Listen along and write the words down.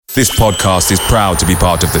This podcast is proud to be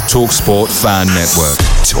part of the TalkSport Fan Network.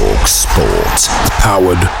 TalkSport.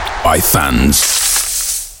 Powered by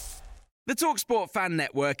fans. The TalkSport Fan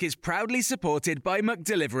Network is proudly supported by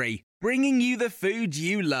McDelivery, bringing you the food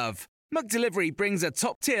you love. McDelivery brings a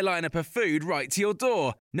top-tier lineup of food right to your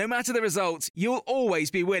door. No matter the result, you'll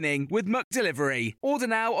always be winning with McDelivery. Order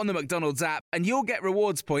now on the McDonald's app and you'll get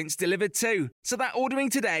rewards points delivered too. So that ordering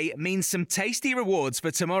today means some tasty rewards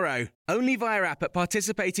for tomorrow. Only via app at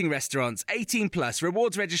participating restaurants. 18 plus.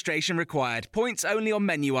 Rewards registration required. Points only on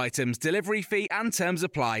menu items. Delivery fee and terms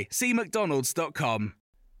apply. See mcdonalds.com.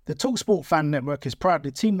 The TalkSport Fan Network is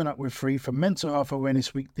proudly teaming up with Free for Mental Health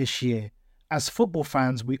Awareness Week this year. As football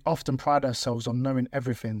fans, we often pride ourselves on knowing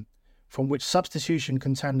everything, from which substitution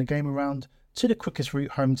can turn the game around to the quickest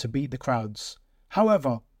route home to beat the crowds.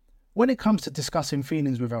 However, when it comes to discussing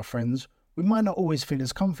feelings with our friends, we might not always feel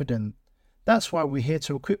as confident. That's why we're here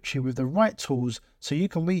to equip you with the right tools so you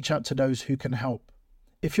can reach out to those who can help.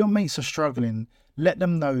 If your mates are struggling, let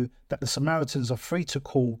them know that the Samaritans are free to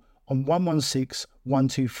call on 116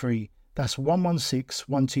 123. That's 116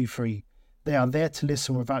 123. They are there to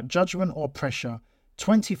listen without judgment or pressure,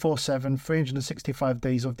 24/7, 365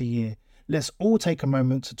 days of the year. Let's all take a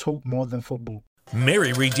moment to talk more than football.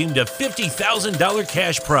 Mary redeemed a $50,000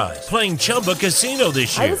 cash prize playing Chumba Casino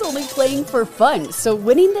this year. I was only playing for fun, so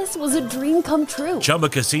winning this was a dream come true. Chumba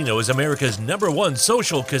Casino is America's #1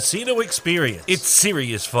 social casino experience. It's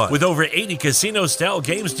serious fun. With over 80 casino-style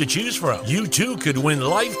games to choose from, you too could win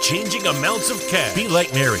life-changing amounts of cash. Be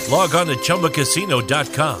like Mary. Log on to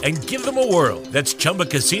ChumbaCasino.com and give them a whirl. That's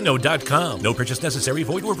ChumbaCasino.com. No purchase necessary.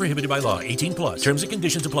 Void where prohibited by law. 18 plus. Terms and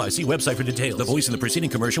conditions apply. See website for details. The voice in the preceding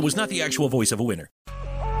commercial was not the actual voice of a winner.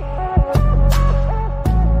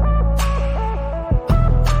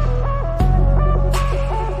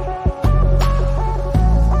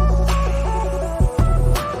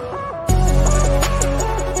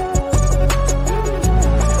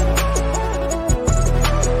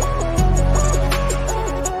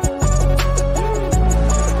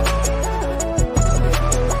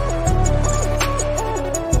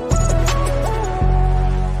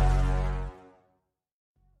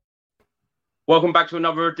 Welcome back to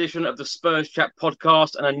another edition of the Spurs Chat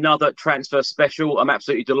podcast and another transfer special. I'm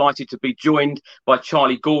absolutely delighted to be joined by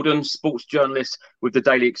Charlie Gordon, sports journalist with the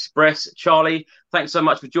Daily Express. Charlie, thanks so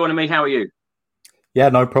much for joining me. How are you? Yeah,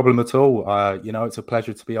 no problem at all. It's a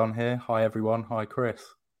pleasure to be on here. Hi, everyone. Hi, Chris.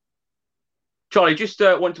 Charlie, just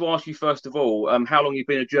wanted to ask you first of all, how long you've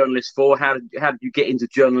been a journalist for? How did you get into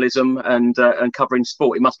journalism and covering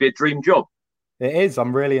sport? It must be a dream job. It is.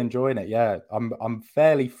 I'm really enjoying it. Yeah, I'm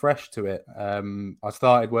fairly fresh to it. I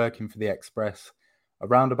started working for the Express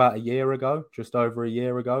around about a year ago, just over a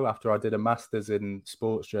year ago, after I did a master's in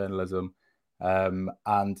sports journalism, and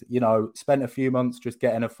spent a few months just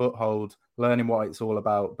getting a foothold, learning what it's all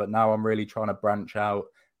about. But now I'm really trying to branch out,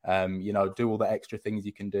 do all the extra things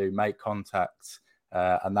you can do, make contacts,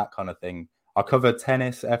 and that kind of thing. I cover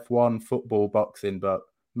tennis, F1, football, boxing, but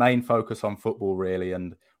main focus on football really.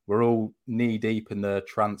 And we're all knee deep in the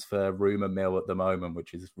transfer rumour mill at the moment,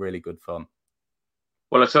 which is really good fun.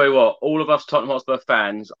 Well, I'll tell you what, all of us Tottenham Hotspur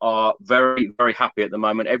fans are very, very happy at the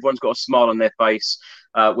moment. Everyone's got a smile on their face,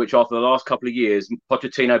 which after the last couple of years,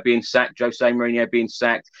 Pochettino being sacked, Jose Mourinho being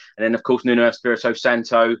sacked, and then, of course, Nuno Espirito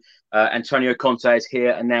Santo, Antonio Conte is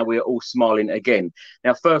here, and now we're all smiling again.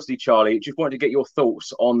 Now, firstly, Charlie, just wanted to get your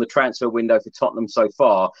thoughts on the transfer window for Tottenham so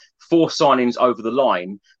far. 4 signings over the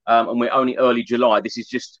line, and we're only early July. This is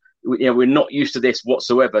just... we're not used to this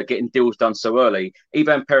whatsoever, getting deals done so early.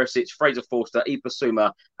 Ivan Perisic, Fraser Forster, Yves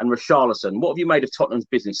Bissouma and Richarlison. What have you made of Tottenham's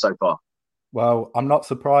business so far? Well, I'm not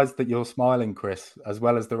surprised that you're smiling, Chris, as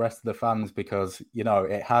well as the rest of the fans, because,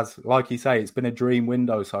 it has, like you say, it's been a dream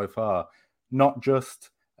window so far. Not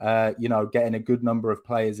just, getting a good number of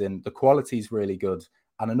players in. The quality is really good.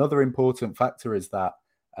 And another important factor is that,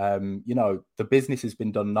 the business has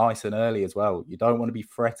been done nice and early as well. You don't want to be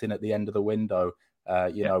fretting at the end of the window,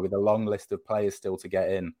 with a long list of players still to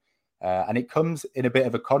get in. And it comes in a bit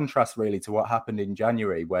of a contrast, really, to what happened in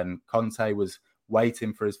January when Conte was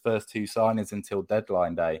waiting for his first 2 signings until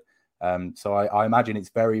deadline day. So I imagine it's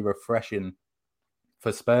very refreshing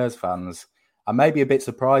for Spurs fans and maybe a bit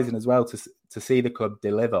surprising as well to see the club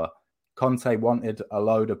deliver. Conte wanted a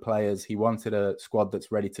load of players. He wanted a squad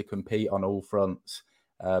that's ready to compete on all fronts.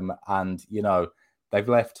 They've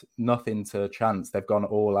left nothing to chance. They've gone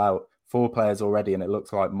all out. 4 players already, and it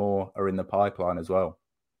looks like more are in the pipeline as well.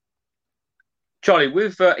 Charlie,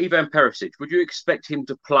 with Ivan Perisic, would you expect him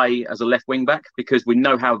to play as a left wing back? Because we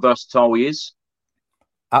know how versatile he is.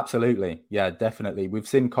 Absolutely. Yeah, definitely. We've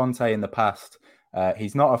seen Conte in the past.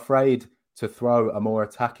 He's not afraid to throw a more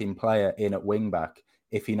attacking player in at wing back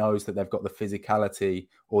if he knows that they've got the physicality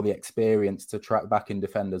or the experience to track back and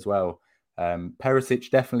defend as well. Perisic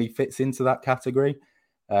definitely fits into that category.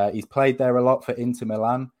 He's played there a lot for Inter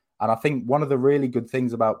Milan. And I think one of the really good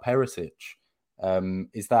things about Perisic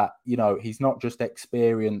is that, he's not just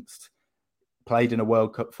experienced, played in a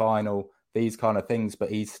World Cup final, these kind of things, but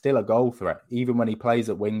he's still a goal threat. Even when he plays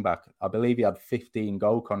at wing back, I believe he had 15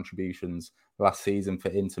 goal contributions last season for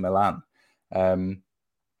Inter Milan.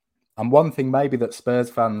 And one thing maybe that Spurs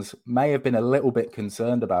fans may have been a little bit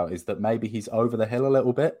concerned about is that maybe he's over the hill a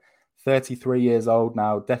little bit. 33 years old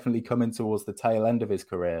now, definitely coming towards the tail end of his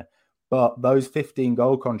career. But those 15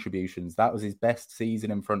 goal contributions, that was his best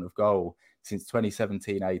season in front of goal since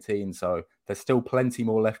 2017-18. So there's still plenty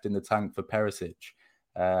more left in the tank for Perisic.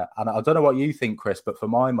 And I don't know what you think, Chris, but for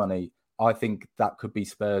my money, I think that could be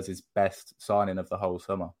Spurs' best signing of the whole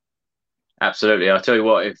summer. Absolutely. I'll tell you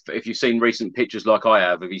what, if you've seen recent pictures like I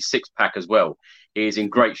have of his six-pack as well, he is in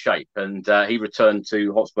great shape. And he returned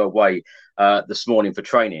to Hotspur Way this morning for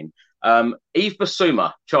training. Yves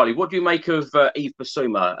Bissouma, Charlie, what do you make of Yves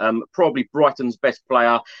Bissouma? Probably Brighton's best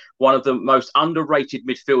player, one of the most underrated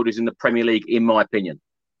midfielders in the Premier League, in my opinion.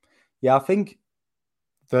 Yeah, I think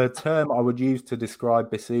the term I would use to describe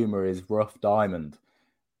Bissouma is rough diamond.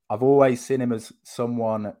 I've always seen him as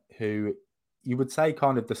someone who you would say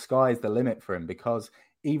kind of the sky is the limit for him, because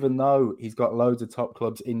even though he's got loads of top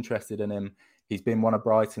clubs interested in him, he's been one of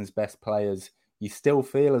Brighton's best players, you still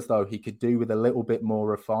feel as though he could do with a little bit more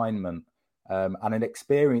refinement. And an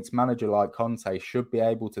experienced manager like Conte should be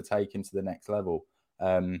able to take him to the next level.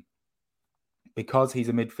 Because he's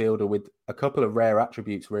a midfielder with a couple of rare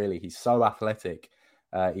attributes, really. He's so athletic.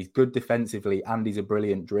 He's good defensively, and he's a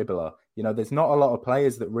brilliant dribbler. There's not a lot of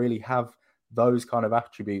players that really have those kind of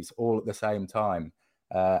attributes all at the same time.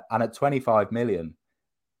 And at 25 million,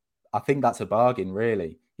 I think that's a bargain,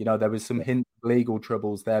 really. There was some hint of legal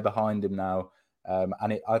troubles there behind him now.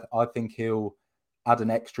 And I think he'll add an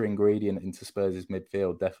extra ingredient into Spurs'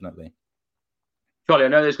 midfield, definitely. Charlie, I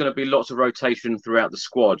know there's going to be lots of rotation throughout the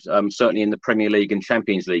squad, certainly in the Premier League and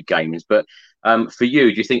Champions League games. But for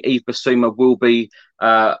you, do you think Yves Bissouma will be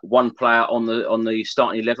one player on the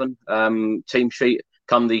starting 11 team sheet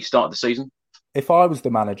come the start of the season? If I was the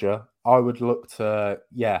manager, I would look to,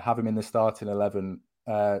 have him in the starting 11,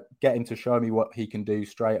 get him to show me what he can do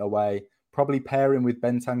straight away. Probably pair him with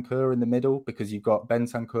Bentancur in the middle, because you've got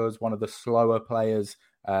Bentancur as one of the slower players,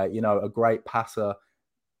 a great passer,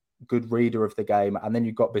 good reader of the game. And then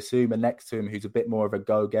you've got Bissouma next to him, who's a bit more of a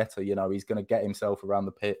go-getter. He's going to get himself around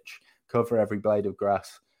the pitch, cover every blade of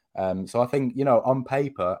grass. So I think, on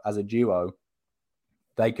paper, as a duo,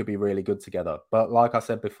 they could be really good together. But like I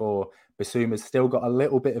said before, Bissouma's still got a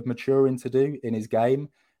little bit of maturing to do in his game.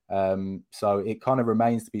 So it kind of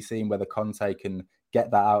remains to be seen whether Conte can get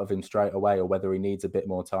that out of him straight away, or whether he needs a bit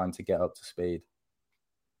more time to get up to speed.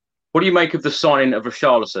 What do you make of the signing of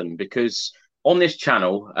Richarlison? Because on this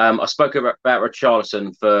channel, I spoke about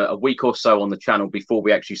Richarlison for a week or so on the channel before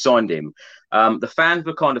we actually signed him. The fans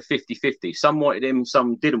were kind of 50-50. Some wanted him,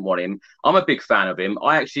 some didn't want him. I'm a big fan of him.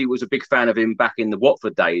 I actually was a big fan of him back in the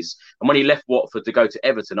Watford days. And when he left Watford to go to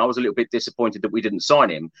Everton, I was a little bit disappointed that we didn't sign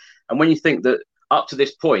him. And when you think that up to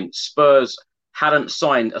this point, Spurs hadn't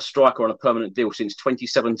signed a striker on a permanent deal since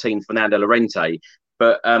 2017, Fernando Llorente.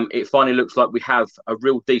 But it finally looks like we have a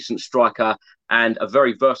real decent striker and a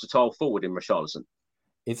very versatile forward in Richarlison.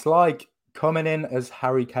 It's like coming in as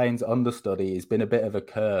Harry Kane's understudy has been a bit of a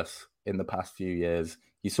curse in the past few years.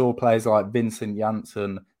 You saw players like Vincent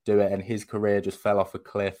Janssen do it, and his career just fell off a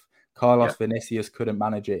cliff. Carlos Vinicius couldn't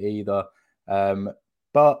manage it either.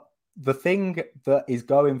 But the thing that is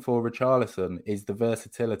going for Richarlison is the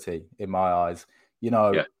versatility, in my eyes.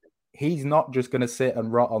 He's not just going to sit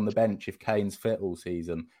and rot on the bench if Kane's fit all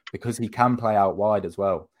season, because he can play out wide as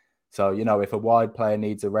well. So, if a wide player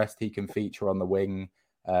needs a rest, he can feature on the wing.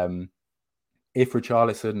 If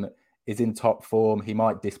Richarlison is in top form, he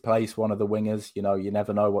might displace one of the wingers. You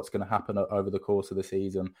never know what's going to happen over the course of the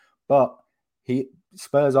season. But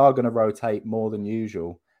Spurs are going to rotate more than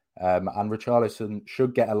usual. And Richarlison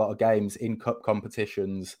should get a lot of games in cup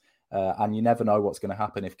competitions. And you never know what's going to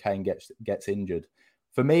happen if Kane gets injured.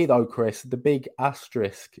 For me, though, Chris, the big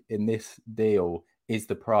asterisk in this deal is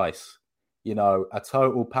the price. A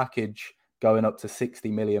total package going up to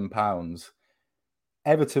 £60 million.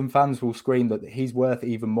 Everton fans will scream that he's worth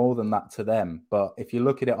even more than that to them. But if you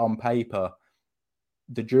look at it on paper,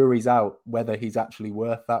 the jury's out whether he's actually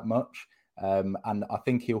worth that much. And I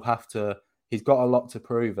think he's got a lot to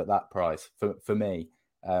prove at that price for me.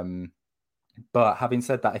 But having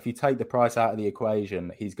said that, if you take the price out of the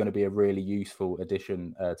equation, he's going to be a really useful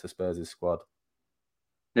addition to Spurs' squad.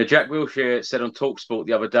 Now, Jack Wilshere said on TalkSport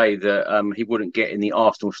the other day that he wouldn't get in the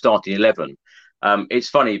Arsenal starting 11. It's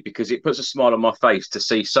funny because it puts a smile on my face to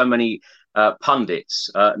see so many pundits,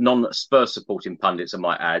 non-Spurs supporting pundits, I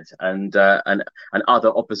might add, and other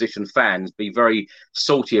opposition fans be very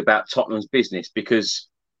salty about Tottenham's business, because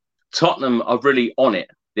Tottenham are really on it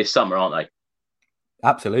this summer, aren't they?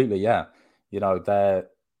 Absolutely, yeah.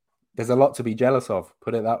 There's a lot to be jealous of,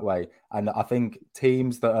 put it that way. And I think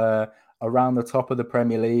teams that are around the top of the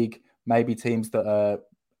Premier League, maybe teams that are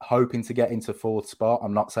hoping to get into fourth spot.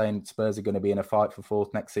 I'm not saying Spurs are going to be in a fight for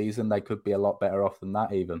fourth next season. They could be a lot better off than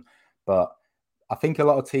that even. But I think a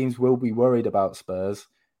lot of teams will be worried about Spurs.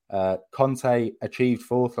 Conte achieved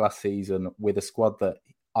fourth last season with a squad that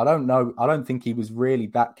I don't think he was really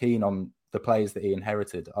that keen on the players that he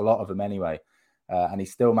inherited, a lot of them anyway. And he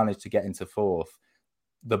still managed to get into fourth.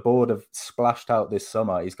 The board have splashed out this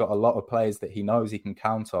summer. He's got a lot of players that he knows he can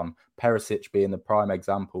count on. Perisic being the prime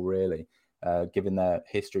example, really, given their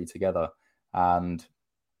history together. And,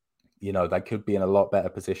 they could be in a lot better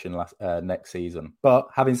position next season. But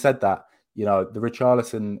having said that, the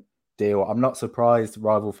Richarlison deal, I'm not surprised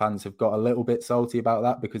rival fans have got a little bit salty about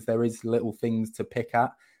that, because there is little things to pick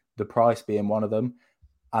at, the price being one of them.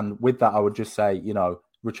 And with that, I would just say,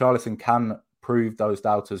 Richarlison can prove those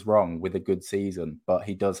doubters wrong with a good season, but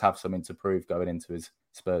he does have something to prove going into his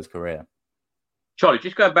Spurs career. Charlie,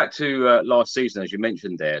 just going back to last season, as you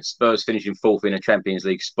mentioned there, Spurs finishing fourth in a Champions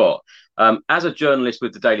League spot. As a journalist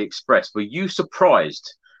with the Daily Express, were you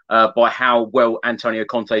surprised by how well Antonio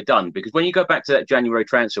Conte done? Because when you go back to that January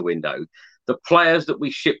transfer window, the players that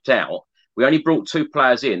we shipped out, we only brought 2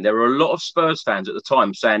 players in. There were a lot of Spurs fans at the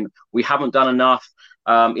time saying we haven't done enough.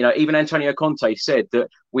 Even Antonio Conte said that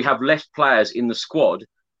we have less players in the squad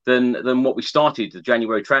than what we started the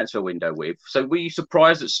January transfer window with. So were you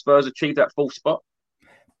surprised that Spurs achieved that fourth spot?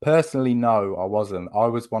 Personally, no, I wasn't. I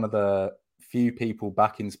was one of the few people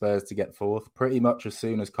backing Spurs to get fourth pretty much as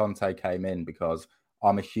soon as Conte came in, because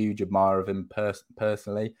I'm a huge admirer of him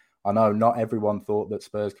personally. I know not everyone thought that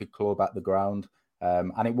Spurs could claw back the ground.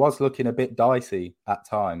 And it was looking a bit dicey at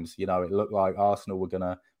times. It looked like Arsenal were going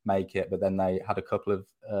to make it, but then they had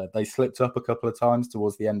they slipped up a couple of times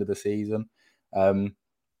towards the end of the season. Well,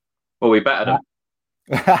 we battered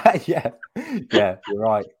them. Yeah, you're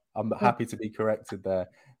right. I'm happy to be corrected there.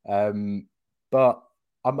 But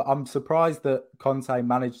I'm surprised that Conte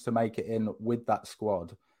managed to make it in with that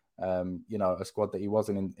squad. A squad that he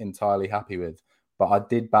wasn't entirely happy with. But I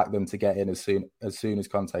did back them to get in as soon as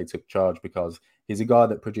Conte took charge, because he's a guy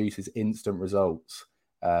that produces instant results.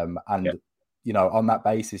 On that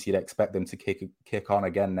basis, you'd expect them to kick on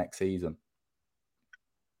again next season.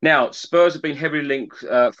 Now, Spurs have been heavily linked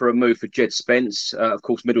for a move for Jed Spence. Of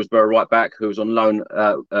course, Middlesbrough right back, who was on loan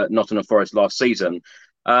at Nottingham Forest last season.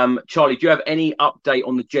 Charlie, do you have any update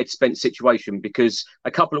on the Jed Spence situation? Because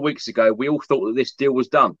a couple of weeks ago, we all thought that this deal was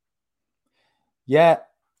done. Yeah,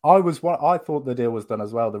 I thought the deal was done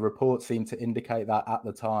as well. The report seemed to indicate that at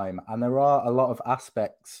the time. And there are a lot of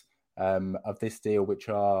aspects of this deal which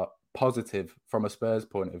are positive from a Spurs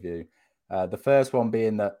point of view. The first one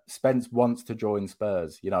being that Spence wants to join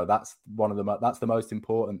Spurs. That's that's the most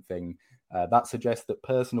important thing. That suggests that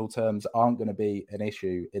personal terms aren't going to be an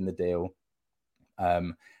issue in the deal.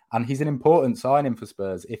 And he's an important signing for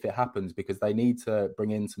Spurs if it happens, because they need to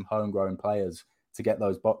bring in some homegrown players to get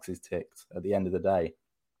those boxes ticked at the end of the day.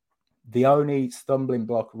 The only stumbling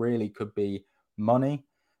block really could be money.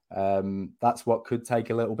 That's what could take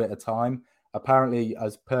a little bit of time. Apparently,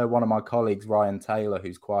 as per one of my colleagues, Ryan Taylor,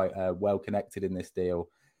 who's quite well connected in this deal,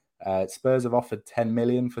 Spurs have offered 10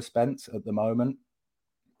 million for Spence at the moment,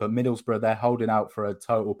 but Middlesbrough, they're holding out for a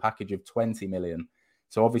total package of 20 million.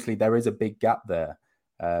 So obviously there is a big gap there.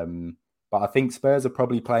 But I think Spurs are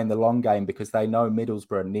probably playing the long game, because they know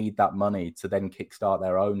Middlesbrough need that money to then kickstart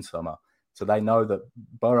their own summer. So they know that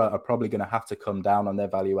Borough are probably going to have to come down on their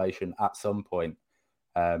valuation at some point.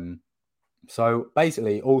 So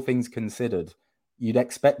basically, all things considered, you'd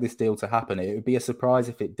expect this deal to happen. It would be a surprise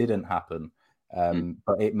if it didn't happen.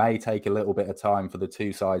 But it may take a little bit of time for the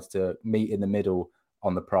two sides to meet in the middle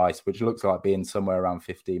on the price, which looks like being somewhere around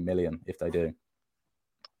 15 million if they do.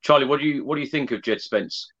 Charlie, what do you think of Jed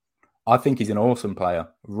Spence? I think he's an awesome player.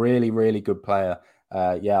 Really, really good player.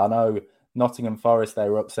 I know Nottingham Forest, they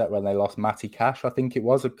were upset when they lost Matty Cash, I think it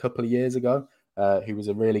was a couple of years ago, who was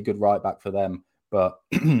a really good right back for them. But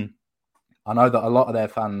I know that a lot of their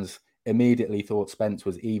fans immediately thought Spence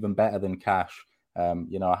was even better than Cash.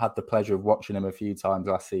 I had the pleasure of watching him a few times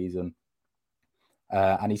last season.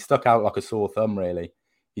 And he stuck out like a sore thumb, really.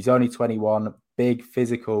 He's only 21, big,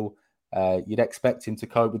 physical. You'd expect him to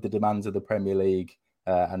cope with the demands of the Premier League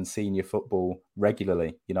and senior football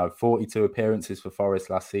regularly. 42 appearances for Forest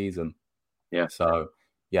last season. Yeah. So,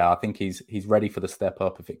 yeah, I think he's ready for the step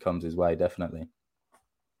up if it comes his way, definitely.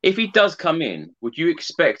 If he does come in, would you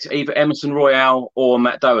expect either Emerson Royale or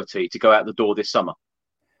Matt Doherty to go out the door this summer?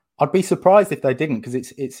 I'd be surprised if they didn't, because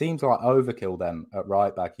it seems like overkill then at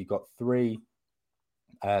right back. You've got 3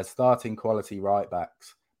 starting quality right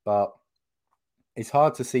backs, but it's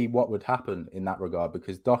hard to see what would happen in that regard,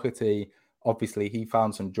 because Doherty, obviously, he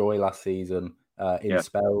found some joy last season in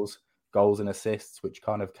spells, goals and assists, which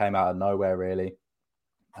kind of came out of nowhere, really.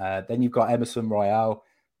 Then you've got Emerson Royale.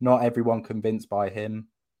 Not everyone convinced by him.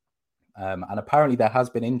 And apparently there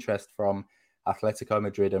has been interest from Atletico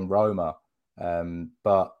Madrid and Roma.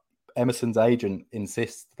 But Emerson's agent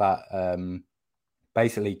insists that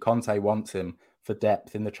basically Conte wants him for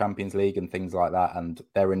depth in the Champions League and things like that, and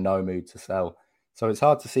they're in no mood to sell. So it's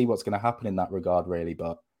hard to see what's going to happen in that regard, really,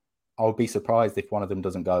 but I would be surprised if one of them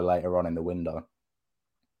doesn't go later on in the window.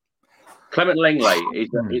 Clement Lenglet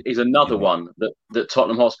is another one that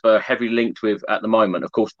Tottenham Hotspur are heavily linked with at the moment.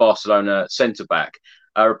 Of course, Barcelona centre-back.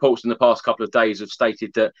 Reports in the past couple of days have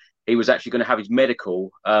stated that he was actually going to have his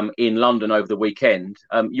medical in London over the weekend.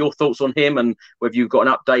 Your thoughts on him, and whether you've got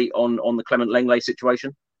an update on the Clement Lenglet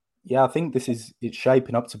situation? Yeah, I think it's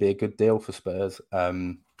shaping up to be a good deal for Spurs.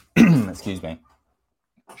 Excuse me.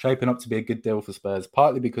 Shaping up to be a good deal for Spurs,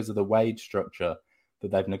 partly because of the wage structure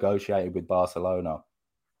that they've negotiated with Barcelona.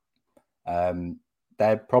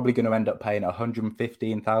 They're probably going to end up paying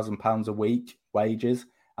 £115,000 a week wages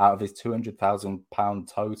out of his £200,000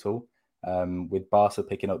 total, with Barca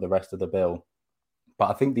picking up the rest of the bill.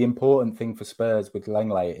 But I think the important thing for Spurs with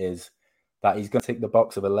Lenglet is that he's going to tick the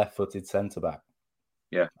box of a left-footed centre-back.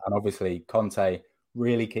 Yeah. And obviously Conte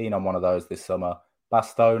really keen on one of those this summer.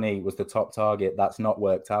 Bastoni was the top target. That's not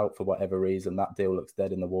worked out for whatever reason. That deal looks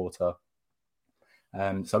dead in the water.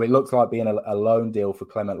 So it looks like being a loan deal for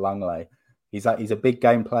Clement Lenglet. He's a big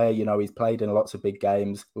game player. He's played in lots of big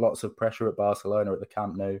games, lots of pressure at Barcelona at the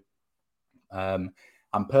Camp Nou.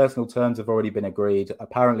 And personal terms have already been agreed.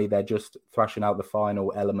 Apparently, they're just thrashing out the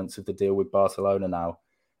final elements of the deal with Barcelona now.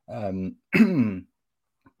 But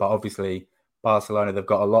obviously, Barcelona, they've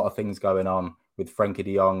got a lot of things going on with Frenkie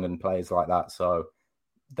de Jong and players like that. So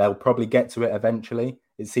they'll probably get to it eventually.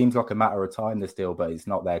 It seems like a matter of time, this deal, but it's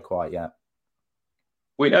not there quite yet.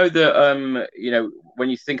 We know that, when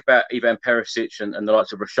you think about Ivan Perisic and the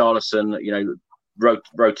likes of Richarlison,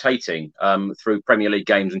 rotating through Premier League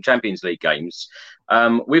games and Champions League games,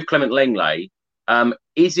 with Clement Lenglet,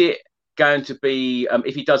 is it going to be,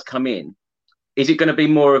 if he does come in, is it going to be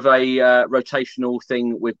more of a rotational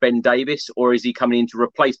thing with Ben Davies, or is he coming in to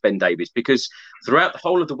replace Ben Davies? Because throughout the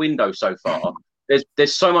whole of the window so far,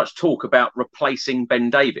 there's so much talk about replacing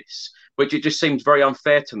Ben Davies, which it just seems very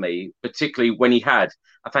unfair to me, particularly when he had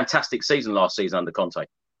a fantastic season last season under Conte.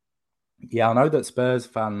 Yeah, I know that Spurs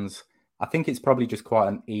fans, I think it's probably just quite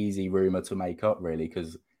an easy rumour to make up, really,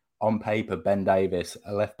 because on paper, Ben Davies,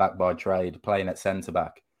 a left-back by trade, playing at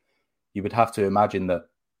centre-back, you would have to imagine that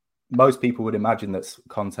most people would imagine that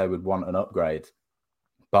Conte would want an upgrade.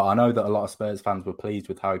 But I know that a lot of Spurs fans were pleased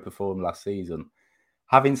with how he performed last season.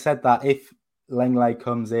 Having said that, if Lenglet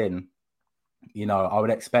comes in, I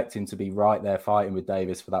would expect him to be right there fighting with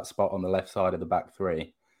Davies for that spot on the left side of the back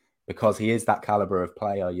three, because he is that calibre of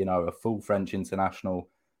player, a full French international,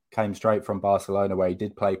 came straight from Barcelona where he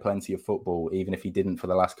did play plenty of football, even if he didn't for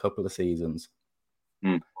the last couple of seasons.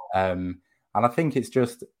 And I think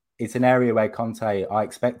it's an area where Conte, I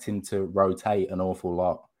expect him to rotate an awful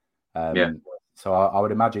lot. So I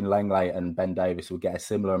would imagine Lenglet and Ben Davies will get a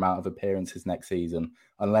similar amount of appearances next season,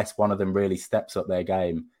 unless one of them really steps up their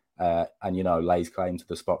game and lays claim to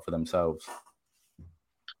the spot for themselves.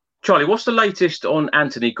 Charlie, what's the latest on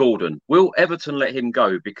Anthony Gordon? Will Everton let him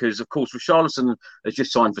go? Because, of course, Richarlison has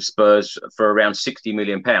just signed for Spurs for around £60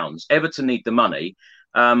 million. Everton need the money.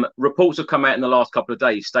 Reports have come out in the last couple of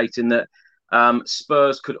days stating that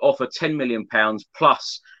Spurs could offer £10 million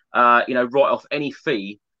plus, write off any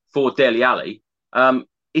fee for Dele Alli.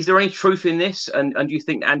 Is there any truth in this? And do you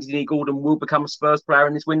think Anthony Gordon will become a Spurs player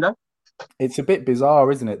in this window? It's a bit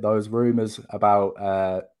bizarre, isn't it? Those rumours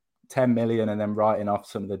about 10 million and then writing off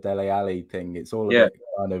some of the Dele Alli thing. It's all a bit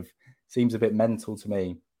kind of seems a bit mental to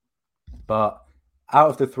me. But out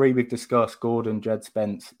of the three we've discussed, Gordon, Jed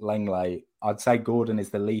Spence, Lenglet, I'd say Gordon is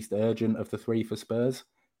the least urgent of the three for Spurs.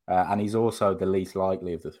 And he's also the least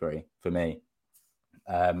likely of the three for me.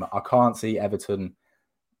 I can't see Everton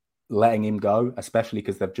letting him go, especially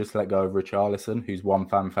because they've just let go of Richarlison, who's one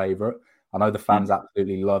fan favourite. I know the fans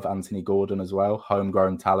absolutely love Anthony Gordon as well,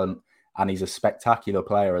 homegrown talent, and he's a spectacular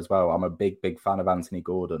player as well. I'm a big, big fan of Anthony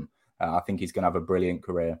Gordon. I think he's going to have a brilliant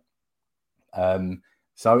career.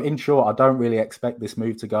 So in short, I don't really expect this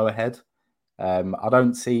move to go ahead. I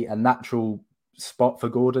don't see a natural spot for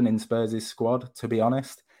Gordon in Spurs' squad, to be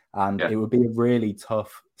honest. And it would be a really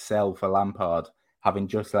tough sell for Lampard, having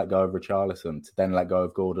just let go of Richarlison, to then let go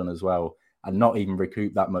of Gordon as well, and not even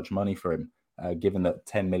recoup that much money for him, given that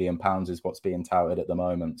 £10 million is what's being touted at the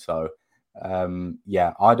moment. So,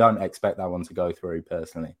 I don't expect that one to go through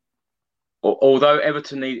personally. Although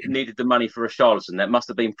Everton needed the money for Richarlison, that must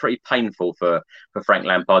have been pretty painful for Frank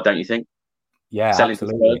Lampard, don't you think? Yeah,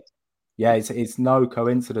 absolutely. Yeah, it's no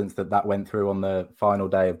coincidence that went through on the final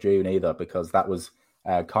day of June either, because that was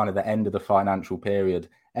kind of the end of the financial period.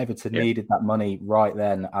 Everton needed that money right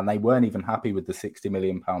then, and they weren't even happy with the £60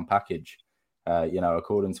 million package.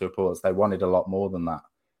 According to reports, they wanted a lot more than that.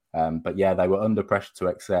 But yeah, they were under pressure to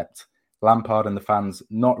accept. Lampard and the fans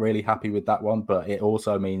not really happy with that one, but it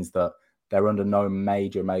also means that they're under no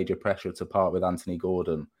major pressure to part with Anthony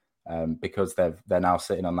Gordon, because they're now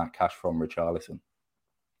sitting on that cash from Richarlison.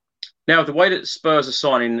 Now, the way that Spurs are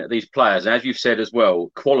signing these players, and as you've said as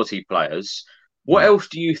well, quality players, what else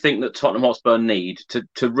do you think that Tottenham Hotspur need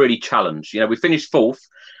to really challenge? We finished fourth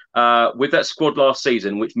with that squad last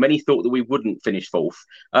season, which many thought that we wouldn't finish fourth.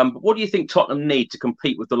 But what do you think Tottenham need to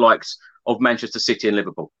compete with the likes of Manchester City and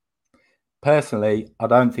Liverpool? Personally, I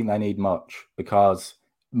don't think they need much, because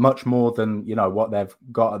much more than what they've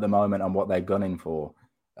got at the moment and what they're gunning for.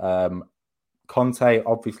 Conte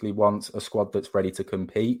obviously wants a squad that's ready to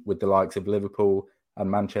compete with the likes of Liverpool and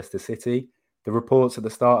Manchester City. The reports at the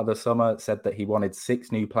start of the summer said that he wanted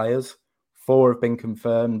 6 new players. 4 have been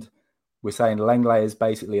confirmed. We're saying Lenglet is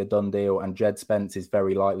basically a done deal, and Jed Spence is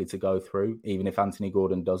very likely to go through, even if Anthony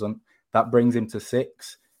Gordon doesn't. That brings him to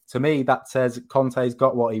 6. To me, that says Conte's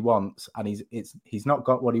got what he wants, and he's not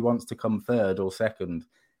got what he wants to come third or second.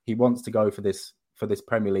 He wants to go for this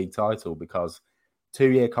Premier League title, because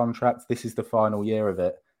 2-year contract, this is the final year of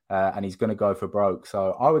it, and he's going to go for broke.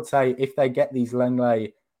 So I would say if they get these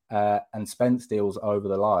Lenglet and Spence deals over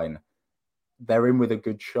the line, they're in with a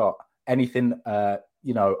good shot. Anything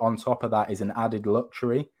on top of that is an added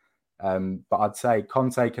luxury. But I'd say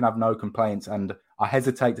Conte can have no complaints, and I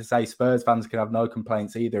hesitate to say Spurs fans can have no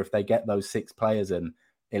complaints either if they get those 6 players in.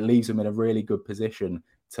 It leaves them in a really good position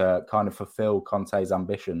to kind of fulfill Conte's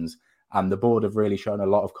ambitions. And the board have really shown a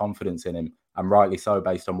lot of confidence in him, and rightly so,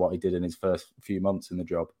 based on what he did in his first few months in the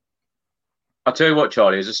job. I'll tell you what,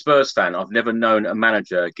 Charlie, as a Spurs fan, I've never known a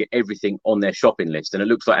manager get everything on their shopping list. And it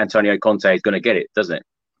looks like Antonio Conte is going to get it, doesn't it?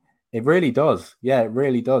 It really does. Yeah, it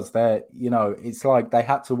really does. It's like they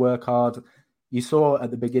had to work hard. You saw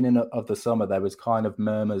at the beginning of the summer, there was kind of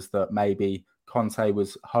murmurs that maybe Conte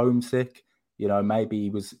was homesick. Maybe he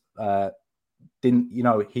was,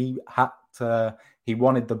 he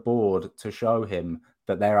wanted the board to show him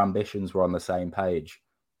that their ambitions were on the same page.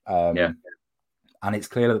 And it's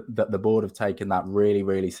clear that the board have taken that really,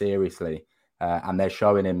 really seriously. And they're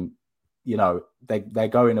showing him, they're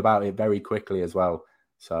going about it very quickly as well.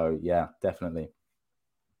 So, yeah, definitely.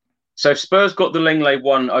 So Spurs got the Lenglet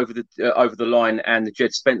one over the line and the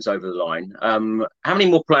Jed Spence over the line. How many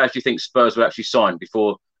more players do you think Spurs will actually sign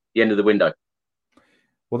before the end of the window?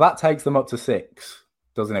 Well, that takes them up to 6,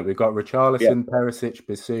 doesn't it? We've got Richarlison, Perisic,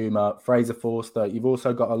 Bissouma, Fraser Forster. You've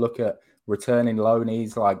also got to look at returning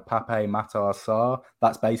loanees like Pape Matar Sarr.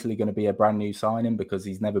 That's basically going to be a brand new signing, because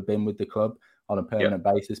he's never been with the club on a permanent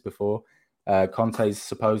basis before. Conte's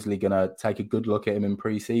supposedly going to take a good look at him in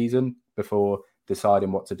pre-season before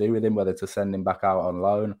deciding what to do with him, whether to send him back out on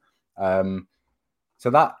loan. So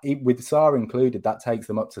that, with Sarr included, that takes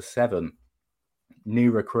them up to 7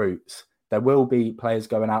 new recruits. There will be players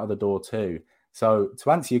going out of the door too. So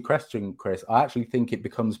to answer your question, Chris, I actually think it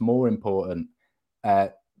becomes more important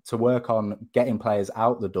to work on getting players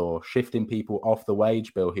out the door, shifting people off the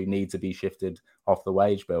wage bill who need to be shifted off the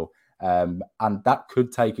wage bill. And that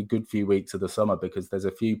could take a good few weeks of the summer, because there's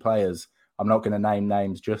a few players, I'm not going to name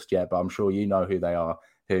names just yet, but I'm sure you know who they are,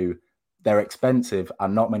 who they're expensive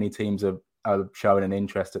and not many teams are showing an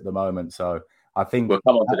interest at the moment. So I think we'll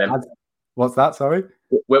come on to them. What's that? Sorry?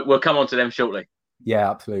 We'll come on to them shortly. Yeah,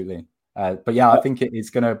 absolutely. But yeah, I think it's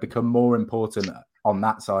going to become more important on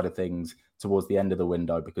that side of things towards the end of the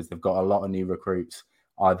window, because they've got a lot of new recruits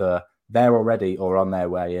either there already or on their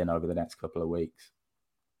way in over the next couple of weeks.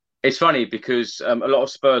 It's funny because a lot of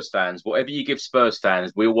Spurs fans, whatever you give Spurs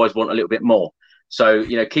fans, we always want a little bit more. So,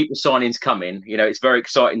 keep the signings coming. It's very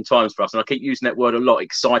exciting times for us. And I keep using that word a lot,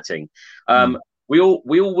 exciting. we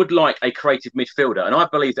all would like a creative midfielder, and I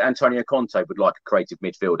believe that Antonio Conte would like a creative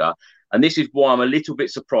midfielder. And this is why I'm a little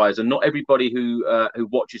bit surprised, and not everybody who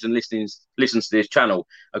watches and listens to this channel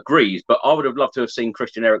agrees. But I would have loved to have seen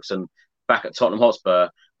Christian Eriksen back at Tottenham Hotspur.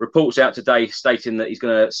 Reports out today stating that he's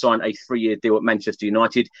going to sign a 3-year deal at Manchester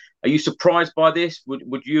United. Are you surprised by this?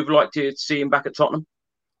 Would you have liked to see him back at Tottenham?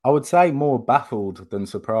 I would say more baffled than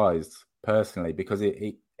surprised, personally, because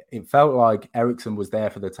it felt like Eriksen was there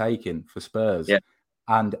for the taking for Spurs. Yeah.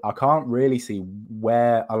 And I can't really see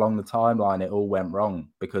where along the timeline it all went wrong,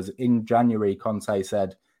 because in January, Conte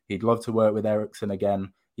said he'd love to work with Eriksen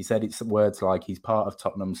again. He said it's words like he's part of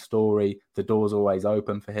Tottenham's story. The door's always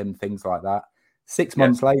open for him, things like that. 6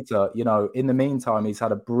 months later, in the meantime, he's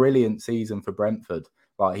had a brilliant season for Brentford.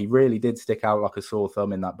 Like, he really did stick out like a sore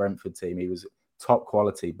thumb in that Brentford team. He was top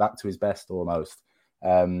quality, back to his best almost.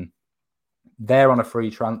 They're on a free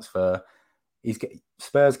transfer.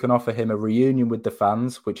 Spurs can offer him a reunion with the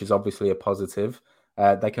fans, which is obviously a positive.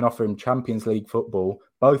 They can offer him Champions League football,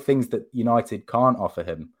 both things that United can't offer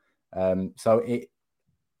him. So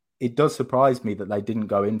it does surprise me that they didn't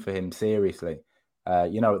go in for him seriously.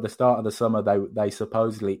 At the start of the summer, they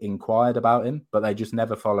supposedly inquired about him, but they just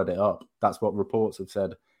never followed it up. That's what reports have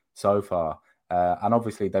said so far. And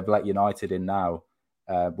obviously, they've let United in now,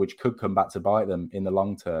 which could come back to bite them in the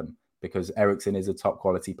long term, because Eriksen is a top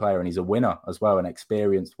quality player and he's a winner as well, an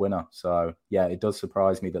experienced winner. So, yeah, it does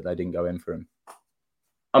surprise me that they didn't go in for him.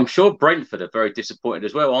 I'm sure Brentford are very disappointed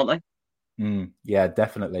as well, aren't they? Yeah,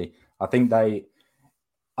 definitely. I think they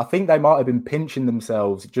might have been pinching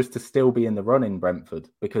themselves just to still be in the running, Brentford,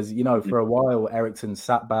 because, for a while, Eriksen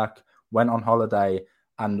sat back, went on holiday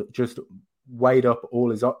and just weighed up all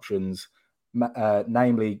his options,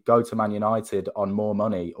 namely go to Man United on more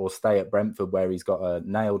money or stay at Brentford where he's got a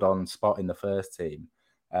nailed-on spot in the first team.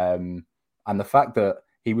 And the fact that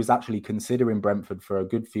he was actually considering Brentford for a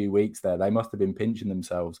good few weeks there, they must have been pinching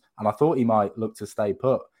themselves. And I thought he might look to stay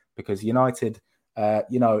put, because United,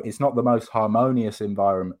 it's not the most harmonious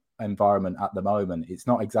environment at the moment. It's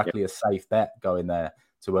not exactly a safe bet going there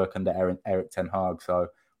to work under Erik ten Hag. So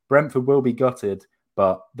Brentford will be gutted,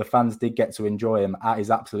 but the fans did get to enjoy him at his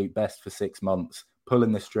absolute best for 6 months,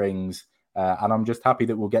 pulling the strings. And I'm just happy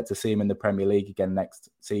that we'll get to see him in the Premier League again next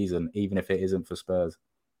season, even if it isn't for Spurs.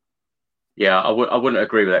 Yeah, I wouldn't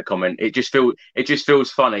agree with that comment. It just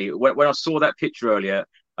feels funny. When I saw that picture earlier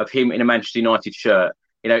of him in a Manchester United shirt,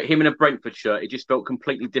 him in a Brentford shirt, it just felt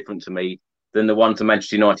completely different to me than the one to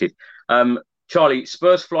Manchester United. Charlie,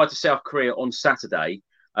 Spurs fly to South Korea on Saturday.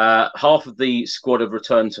 Half of the squad have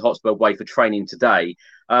returned to Hotspur Way for training today.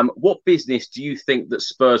 What business do you think that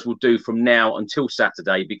Spurs will do from now until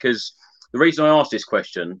Saturday? Because the reason I ask this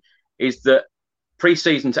question is that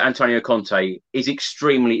pre-season to Antonio Conte is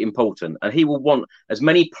extremely important, and he will want as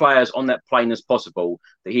many players on that plane as possible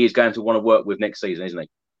that he is going to want to work with next season, isn't he?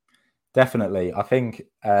 Definitely. I think,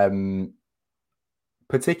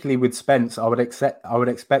 particularly with Spence, I would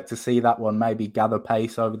expect to see that one maybe gather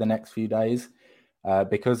pace over the next few days,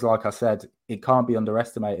 because, like I said, it can't be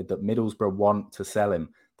underestimated that Middlesbrough want to sell him.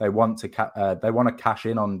 They want to cash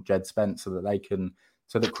in on Jed Spence so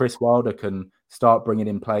that Chris Wilder can start bringing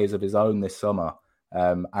in players of his own this summer,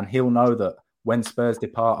 and he'll know that when Spurs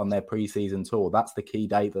depart on their pre-season tour, that's the key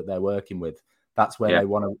date that they're working with. That's where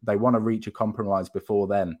they want to reach a compromise before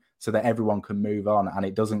then, so that everyone can move on and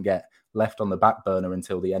it doesn't get left on the back burner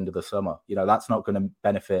until the end of the summer. That's not going to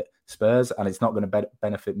benefit Spurs, and it's not going to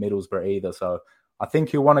benefit Middlesbrough either. So I think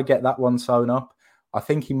he'll want to get that one sewn up. I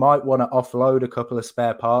think he might want to offload a couple of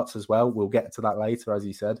spare parts as well. We'll get to that later, as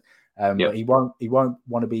you said. But he won't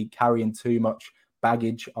want to be carrying too much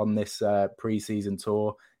baggage on this pre-season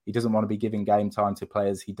tour. He doesn't want to be giving game time to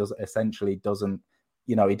players. He doesn't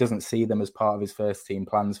see them as part of his first team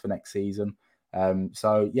plans for next season.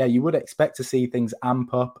 You would expect to see things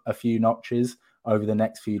amp up a few notches over the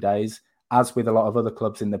next few days, as with a lot of other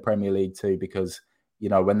clubs in the Premier League too, because,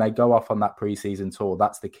 when they go off on that pre-season tour,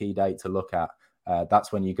 that's the key date to look at.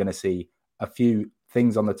 That's when you're going to see a few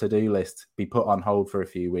things on the to-do list be put on hold for a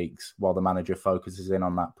few weeks while the manager focuses in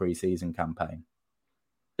on that pre-season campaign.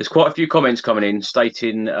 There's quite a few comments coming in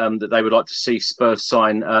stating that they would like to see Spurs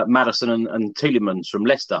sign Maddison and Tielemans from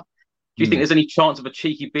Leicester. Do you think there's any chance of a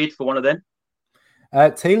cheeky bid for one of them?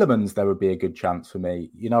 Tielemans, there would be a good chance for me.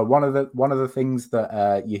 One of the things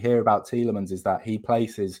that you hear about Tielemans is that he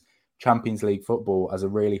places Champions League football as a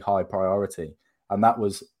really high priority. And that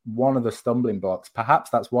was one of the stumbling blocks. Perhaps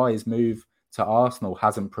that's why his move to Arsenal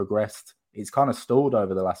hasn't progressed. It's kind of stalled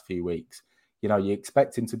over the last few weeks. You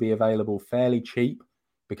expect him to be available fairly cheap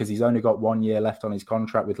because he's only got 1 year left on his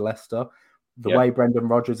contract with Leicester. The way Brendan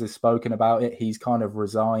Rodgers has spoken about it, he's kind of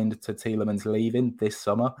resigned to Tielemans leaving this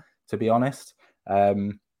summer, to be honest.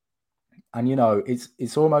 And,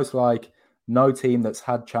 it's almost like no team that's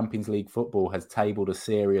had Champions League football has tabled a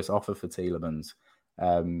serious offer for Tielemans.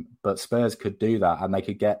 But Spurs could do that, and they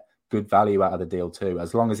could get good value out of the deal too,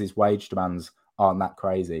 as long as his wage demands aren't that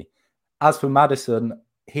crazy. As for Maddison,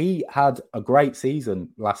 he had a great season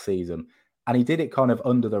last season, and he did it kind of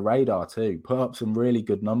under the radar too, put up some really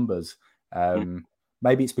good numbers.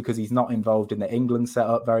 Maybe it's because he's not involved in the England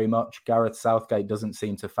setup very much. Gareth Southgate doesn't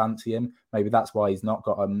seem to fancy him. Maybe that's why he's not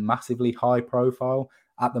got a massively high profile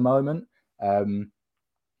at the moment.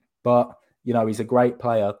 But, he's a great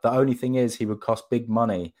player. The only thing is he would cost big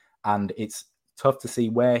money, and it's tough to see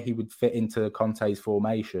where he would fit into Conte's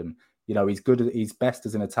formation. He's best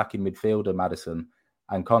as an attacking midfielder, Maddison,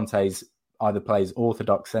 and Conte's either plays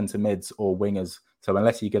orthodox centre mids or wingers. So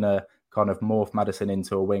unless you're going to kind of morph Maddison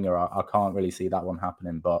into a winger, I can't really see that one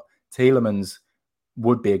happening. But Tielemans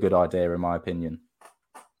would be a good idea, in my opinion.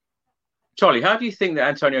 Charlie, how do you think that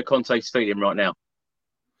Antonio Conte's feeling right now?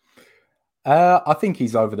 I think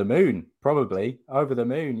he's over the moon, probably over the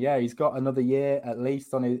moon. Yeah, he's got another year at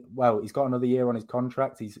least on his. Well, he's got another year on his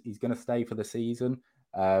contract. He's going to stay for the season.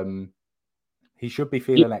 He should be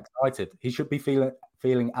feeling excited. He should be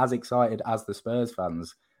feeling as excited as the Spurs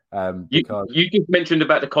fans. Because you just mentioned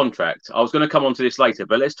about the contract. I was going to come on to this later,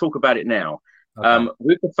 but let's talk about it now. Okay.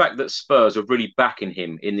 With the fact that Spurs are really backing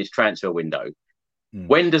him in this transfer window,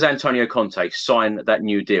 when does Antonio Conte sign that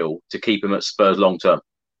new deal to keep him at Spurs long term?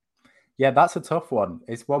 Yeah, that's a tough one.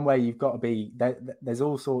 It's one where you've got to be... There's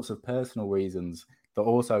all sorts of personal reasons that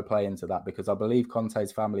also play into that, because I believe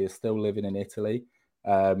Conte's family is still living in Italy.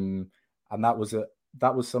 And that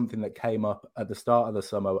was something that came up at the start of the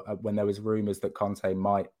summer when there was rumours that Conte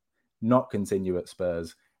might not continue at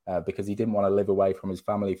Spurs because he didn't want to live away from his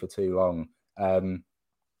family for too long.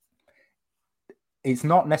 It's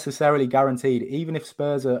not necessarily guaranteed, even if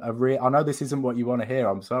Spurs are I know this isn't what you want to hear,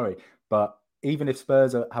 I'm sorry, but even if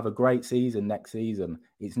Spurs have a great season next season,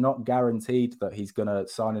 it's not guaranteed that he's going to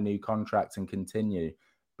sign a new contract and continue,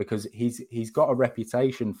 because he's got a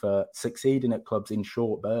reputation for succeeding at clubs in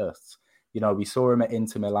short bursts. We saw him at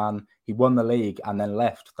Inter Milan. He won the league and then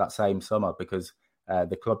left that same summer because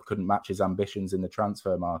the club couldn't match his ambitions in the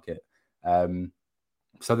transfer market.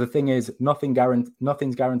 So the thing is, nothing's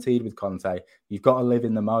guaranteed with Conte. You've got to live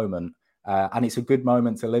in the moment, and it's a good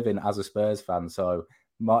moment to live in as a Spurs fan. So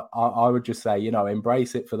I would just say,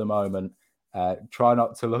 embrace it for the moment. Try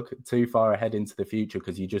not to look too far ahead into the future,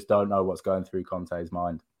 because you just don't know what's going through Conte's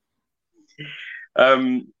mind.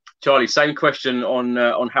 Charlie, same question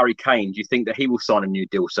on Harry Kane. Do you think that he will sign a new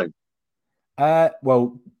deal soon?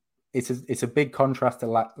 Well, it's a big contrast to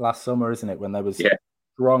last summer, isn't it? When there was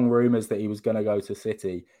strong rumours that he was going to go to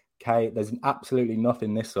City. There's absolutely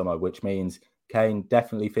nothing this summer, which means Kane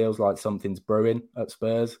definitely feels like something's brewing at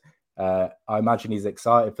Spurs. I imagine he's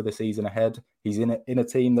excited for the season ahead. He's in a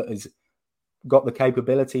team that has got the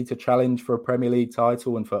capability to challenge for a Premier League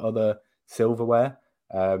title and for other silverware.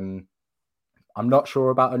 I'm not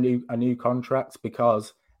sure about a new contract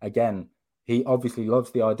because, again, he obviously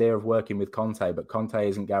loves the idea of working with Conte, but Conte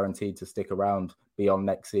isn't guaranteed to stick around beyond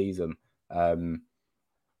next season.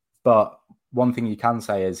 But one thing you can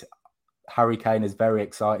say is Harry Kane is very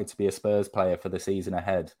excited to be a Spurs player for the season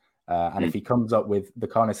ahead. And if he comes up with the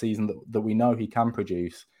kind of season that we know he can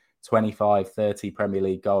produce, 25, 30 Premier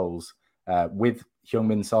League goals, with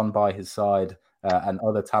Heung-min Son by his side and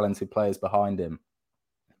other talented players behind him,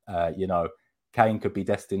 Kane could be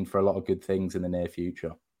destined for a lot of good things in the near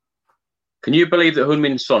future. Can you believe that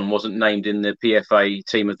Heung-min Son wasn't named in the PFA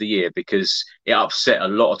Team of the Year? Because it upset a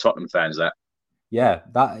lot of Tottenham fans, that. Yeah,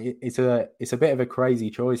 it's a bit of a crazy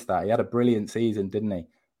choice. That he had a brilliant season, didn't he?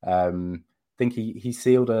 I think he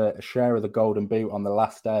sealed a share of the Golden Boot on the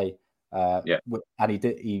last day. And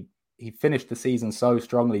he finished the season so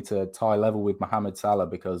strongly to tie level with Mohamed Salah,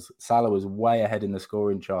 because Salah was way ahead in the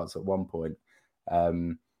scoring charts at one point.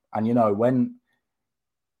 And when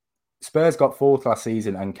Spurs got fourth last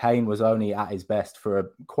season and Kane was only at his best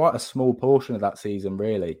for quite a small portion of that season,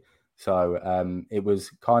 really. So it was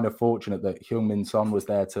kind of fortunate that Heung-min Son was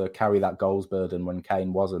there to carry that goals burden when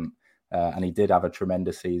Kane wasn't. And he did have a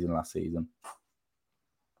tremendous season last season.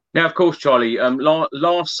 Now, of course, Charlie,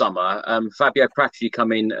 last summer, Fabio Prati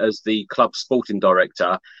came in as the club sporting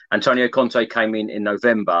director. Antonio Conte came in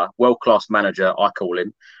November, world-class manager, I call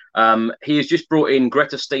him. He has just brought in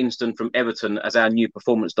Greta Steenston from Everton as our new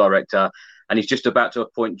performance director, and he's just about to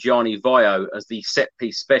appoint Gianni Vaio as the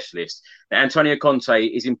set-piece specialist. Now, Antonio Conte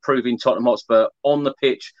is improving Tottenham Hotspur on the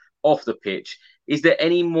pitch, off the pitch. Is there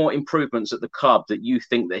any more improvements at the club that you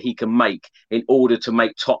think that he can make in order to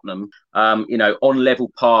make Tottenham, on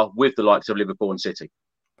level par with the likes of Liverpool and City?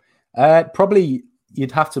 Probably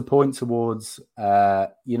you'd have to point towards,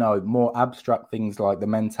 more abstract things like the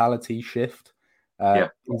mentality shift.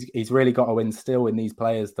 He's really got to instill in these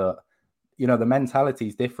players that, the mentality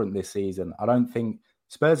is different this season. I don't think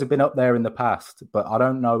Spurs have been up there in the past, but I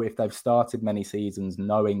don't know if they've started many seasons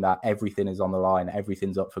knowing that everything is on the line,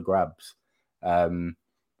 everything's up for grabs. And,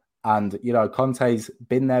 Conte's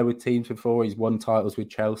been there with teams before. He's won titles with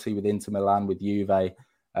Chelsea, with Inter Milan, with Juve.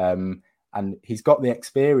 And he's got the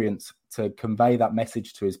experience to convey that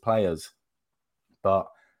message to his players. But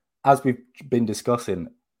as we've been discussing,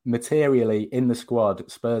 materially in the squad,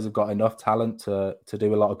 Spurs have got enough talent to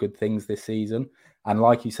do a lot of good things this season. And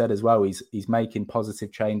like you said as well, he's making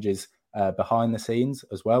positive changes behind the scenes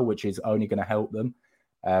as well, which is only going to help them.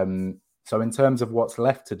 So in terms of what's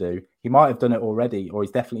left to do, he might have done it already, or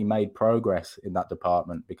he's definitely made progress in that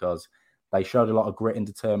department, because they showed a lot of grit and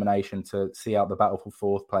determination to see out the battle for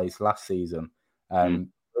fourth place last season.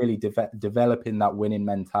 Really developing that winning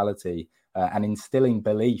mentality and instilling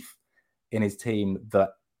belief in his team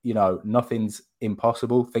that, nothing's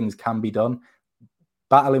impossible, things can be done.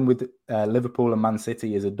 Battling with Liverpool and Man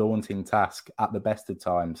City is a daunting task at the best of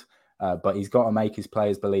times, but he's got to make his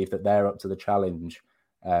players believe that they're up to the challenge,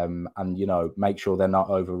 and, make sure they're not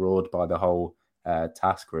overawed by the whole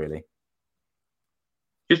task, really.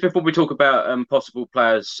 Just before we talk about possible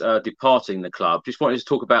players departing the club, just wanted to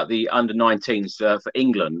talk about the under-19s for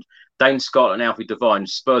England. Dane Scarlett and Alfie Devine.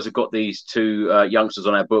 Spurs have got these two youngsters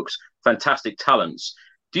on our books, fantastic talents.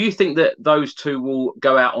 Do you think that those two will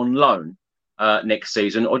go out on loan next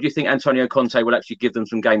season, or do you think Antonio Conte will actually give them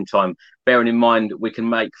some game time, bearing in mind we can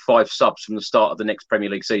make 5 subs from the start of the next Premier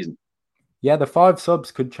League season? Yeah, the 5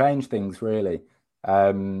 subs could change things, really.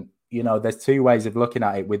 There's 2 ways of looking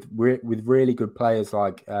at it. With really good players,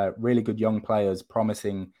 like really good young players,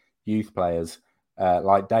 promising youth players,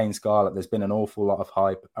 like Dane Scarlett. There's been an awful lot of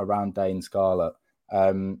hype around Dane Scarlett.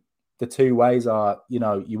 The 2 ways are,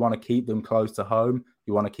 you want to keep them close to home.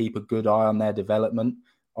 You want to keep a good eye on their development.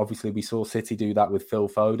 Obviously, we saw City do that with Phil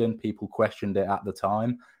Foden. People questioned it at the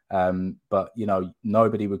time. But,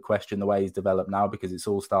 nobody would question the way he's developed now, because it's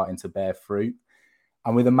all starting to bear fruit.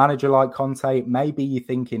 And with a manager like Conte, maybe you're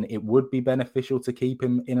thinking it would be beneficial to keep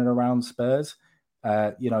him in and around Spurs,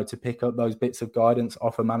 to pick up those bits of guidance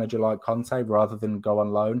off a manager like Conte rather than go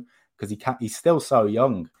on loan, because he's still so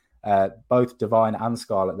young. Both Devine and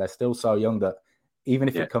Scarlett, they're still so young that even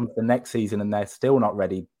if it comes to the next season and they're still not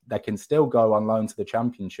ready, they can still go on loan to the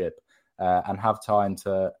Championship and have time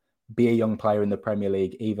to be a young player in the Premier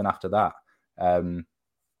League even after that.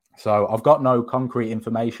 So I've got no concrete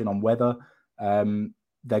information on whether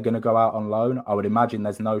they're going to go out on loan. I would imagine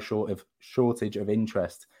there's no shortage of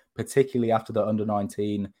interest, particularly after the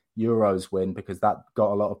under-19 Euros win, because that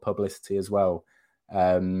got a lot of publicity as well.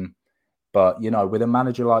 But, with a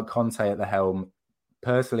manager like Conte at the helm,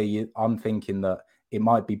 personally, I'm thinking that it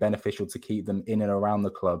might be beneficial to keep them in and around the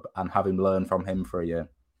club and have him learn from him for a year.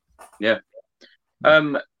 Yeah.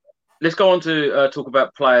 Let's go on to talk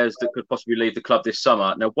about players that could possibly leave the club this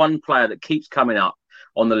summer. Now, one player that keeps coming up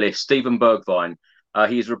on the list, Steven Bergwijn.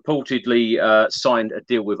 He's reportedly signed a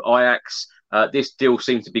deal with Ajax. This deal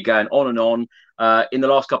seems to be going on and on. In the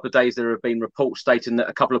last couple of days, there have been reports stating that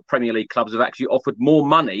a couple of Premier League clubs have actually offered more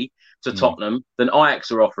money to Tottenham than Ajax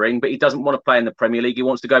are offering, but he doesn't want to play in the Premier League. He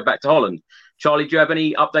wants to go back to Holland. Charlie, do you have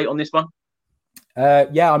any update on this one?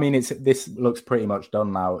 Yeah, I mean, this looks pretty much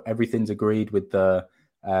done now. Everything's agreed with the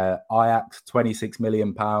Ajax, £26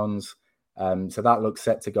 million. So that looks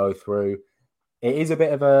set to go through. It is a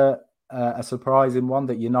bit of a surprising one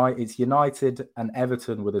that it's United and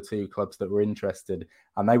Everton were the 2 clubs that were interested,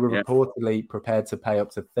 and they were reportedly prepared to pay up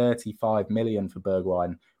to 35 million for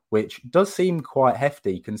Bergwijn, which does seem quite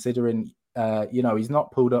hefty considering he's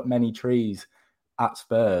not pulled up many trees at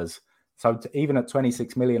Spurs. So even at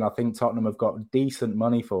 26 million, I think Tottenham have got decent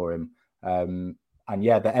money for him. And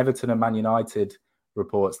the Everton and Man United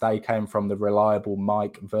reports, they came from the reliable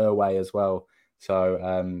Mike Verwey as well.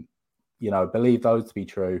 So believe those to be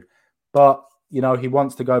true. But, he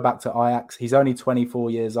wants to go back to Ajax. He's only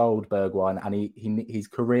 24 years old, Bergwijn, and his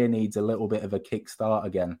career needs a little bit of a kickstart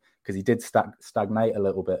again, because he did stagnate a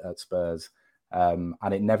little bit at Spurs,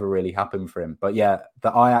 and it never really happened for him. But yeah, the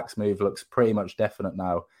Ajax move looks pretty much definite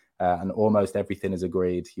now, and almost everything is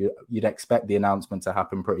agreed. You'd expect the announcement to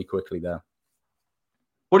happen pretty quickly there.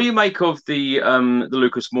 What do you make of the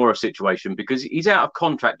Lucas Moura situation? Because he's out of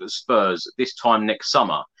contract at Spurs this time next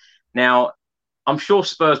summer. Now, I'm sure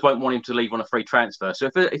Spurs won't want him to leave on a free transfer. So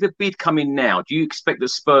if a bid come in now, do you expect that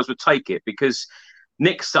Spurs would take it? Because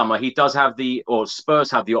next summer he does have Spurs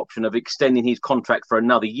have the option of extending his contract for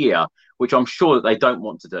another year, which I'm sure that they don't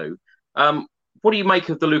want to do. What do you make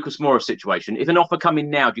of the Lucas Moura situation? If an offer come in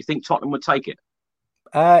now, do you think Tottenham would take it?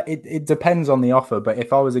 It depends on the offer, but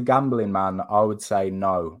if I was a gambling man, I would say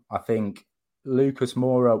no. I think Lucas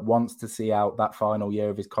Moura wants to see out that final year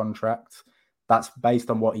of his contract. That's based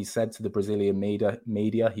on what he said to the Brazilian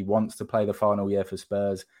media. He wants to play the final year for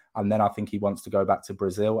Spurs, and then I think he wants to go back to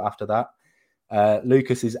Brazil after that.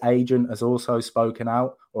 Lucas's agent has also spoken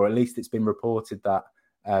out, or at least it's been reported that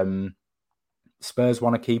Spurs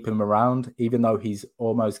want to keep him around, even though he's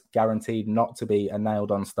almost guaranteed not to be a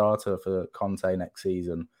nailed-on starter for Conte next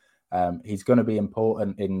season. He's going to be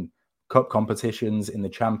important in cup competitions, in the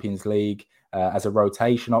Champions League, as a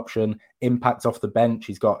rotation option, impact off the bench.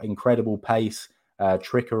 He's got incredible pace,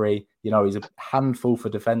 trickery. He's a handful for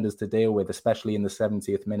defenders to deal with, especially in the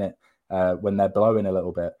 70th minute when they're blowing a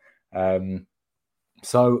little bit.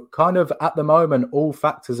 So kind of at the moment, all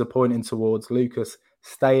factors are pointing towards Lucas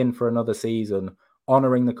staying for another season,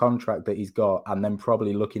 honouring the contract that he's got, and then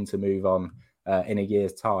probably looking to move on in a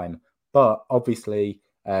year's time. But obviously,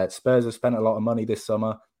 Spurs have spent a lot of money this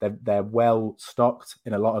summer. They're well stocked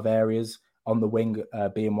in a lot of areas, on the wing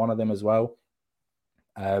being one of them as well.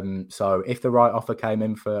 So if the right offer came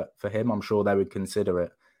in for him, I'm sure they would consider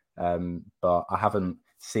it. But I haven't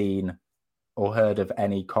seen or heard of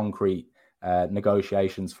any concrete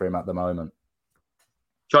negotiations for him at the moment.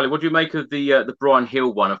 Charlie, what do you make of the Bryan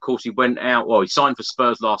Hill one? Of course, he went out. Well, he signed for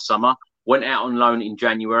Spurs last summer, went out on loan in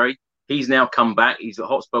January. He's now come back. He's at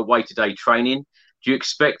Hotspur Way today training. Do you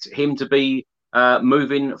expect him to be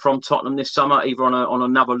moving from Tottenham this summer, either on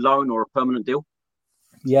another loan or a permanent deal?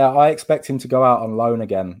 Yeah, I expect him to go out on loan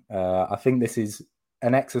again. I think this is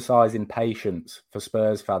an exercise in patience for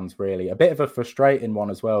Spurs fans, really. A bit of a frustrating one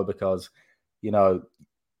as well, because,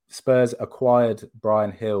 Spurs acquired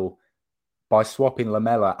Bryan Hill by swapping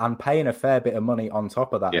Lamela and paying a fair bit of money on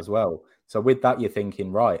top of that as well. So with that, you're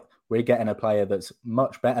thinking, right, we're getting a player that's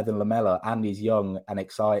much better than Lamela, and he's young and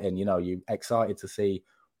exciting. You're excited to see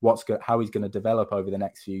how he's going to develop over the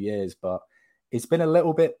next few years. But it's been a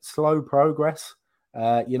little bit slow progress.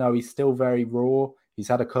 He's still very raw. He's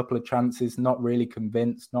had a couple of chances, not really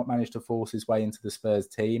convinced, not managed to force his way into the Spurs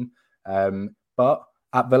team. But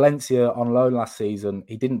at Valencia on loan last season,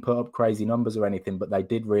 he didn't put up crazy numbers or anything, but they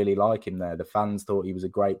did really like him there. The fans thought he was a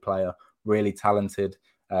great player, really talented,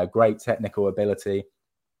 great technical ability.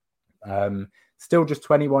 Still just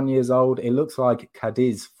 21 years old. It looks like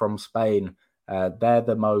Cadiz from Spain, they're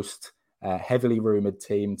the most heavily rumoured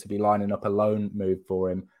team to be lining up a loan move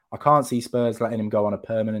for him. I can't see Spurs letting him go on a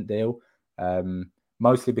permanent deal,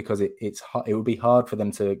 mostly because it would be hard for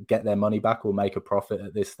them to get their money back or make a profit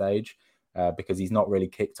at this stage. Because he's not really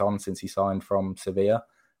kicked on since he signed from Sevilla.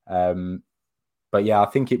 But yeah, I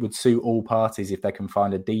think it would suit all parties if they can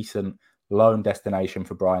find a decent loan destination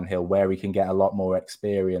for Bryan Hill where he can get a lot more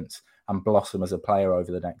experience and blossom as a player over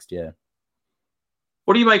the next year.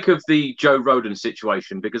 What do you make of the Joe Rodon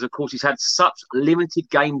situation? Because, of course, he's had such limited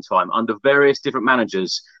game time under various different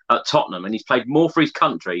managers at Tottenham, and he's played more for his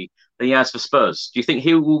country than he has for Spurs. Do you think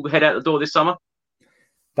he will head out the door this summer?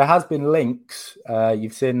 There has been links.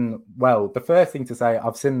 You've seen, the first thing to say,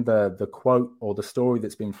 I've seen the quote or the story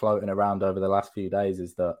that's been floating around over the last few days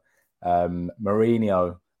is that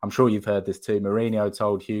Mourinho, I'm sure you've heard this too, Mourinho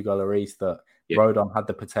told Hugo Lloris that Rodon had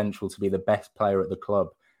the potential to be the best player at the club.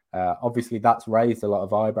 Obviously, that's raised a lot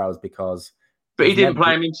of eyebrows because... But he didn't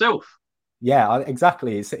play him himself. Yeah,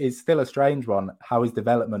 exactly. It's still a strange one, how his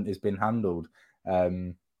development has been handled.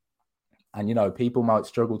 And, people might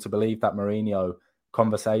struggle to believe that Mourinho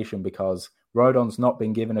conversation because Rodon's not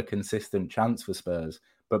been given a consistent chance for Spurs,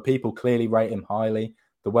 but people clearly rate him highly.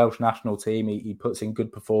 The Welsh national team, he puts in good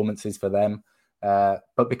performances for them.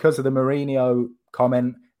 But because of the Mourinho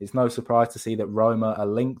comment, it's no surprise to see that Roma are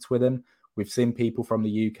linked with him. We've seen people from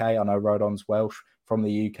the UK, I know Rodon's Welsh, from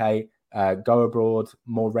the UK go abroad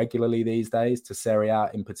more regularly these days to Serie A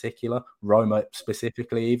in particular, Roma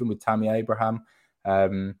specifically, even with Tammy Abraham.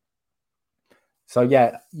 So,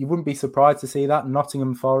 yeah, you wouldn't be surprised to see that.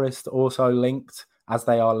 Nottingham Forest also linked, as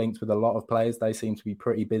they are linked with a lot of players. They seem to be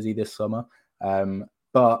pretty busy this summer.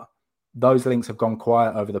 But those links have gone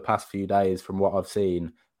quiet over the past few days from what I've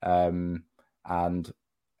seen. And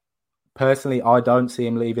personally, I don't see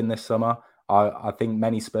him leaving this summer. I think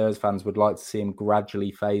many Spurs fans would like to see him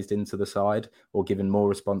gradually phased into the side or given more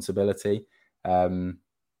responsibility.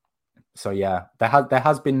 So, yeah, there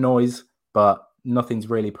has been noise, but nothing's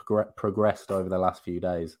really progressed over the last few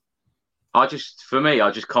days. For me,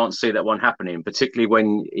 I just can't see that one happening. Particularly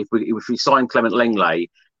when if we sign Clement Lenglet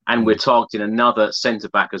and we're targeting another centre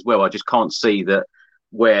back as well, I just can't see that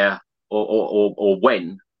where or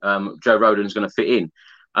when Joe Rodon's going to fit in.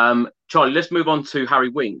 Charlie, let's move on to Harry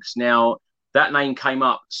Winks. Now, that name came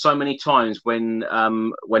up so many times when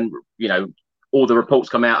all the reports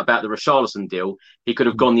come out about the Richarlison deal. He could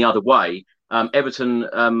have gone the other way. Everton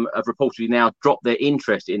have reportedly now dropped their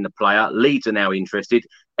interest in the player. Leeds are now interested.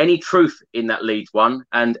 Any truth in that Leeds one,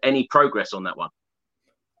 and any progress on that one?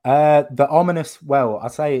 I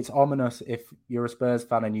say it's ominous if you're a Spurs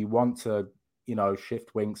fan and you want to,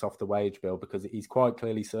 shift Winks off the wage bill, because he's quite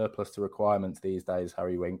clearly surplus to requirements these days,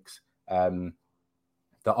 Harry Winks.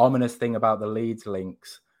 The ominous thing about the Leeds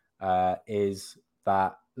links is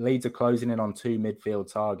that Leeds are closing in on 2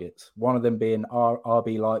 midfield targets, one of them being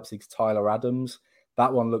RB Leipzig's Tyler Adams.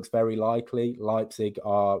 That one looks very likely. Leipzig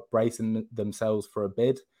are bracing themselves for a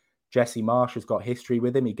bid. Jesse Marsh has got history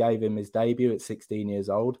with him. He gave him his debut at 16 years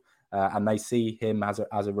old, and they see him as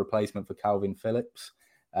a replacement for Calvin Phillips.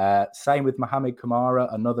 Same with Mohamed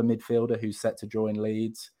Kamara, another midfielder who's set to join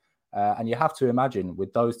Leeds. And you have to imagine,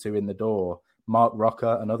 with those two in the door, Mark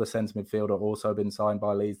Rocker, another centre midfielder, also been signed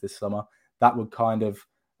by Leeds this summer. That would kind of,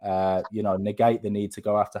 negate the need to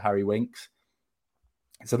go after Harry Winks.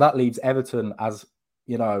 So that leaves Everton as,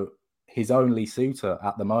 his only suitor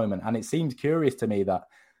at the moment. And it seems curious to me that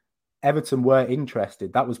Everton were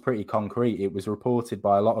interested. That was pretty concrete. It was reported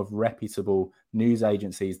by a lot of reputable news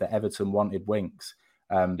agencies that Everton wanted Winks.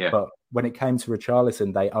 But when it came to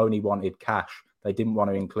Richarlison, they only wanted cash. They didn't want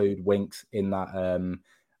to include Winks in that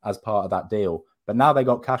as part of that deal. But now they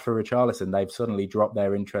got cash for Richarlison, they've suddenly dropped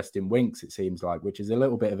their interest in Winks, it seems like, which is a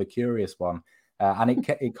little bit of a curious one. And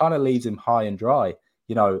it kind of leaves him high and dry,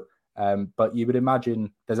 but you would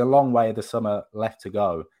imagine there's a long way of the summer left to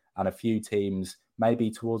go, and a few teams, maybe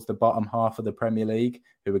towards the bottom half of the Premier League,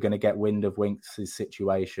 who are going to get wind of Winks'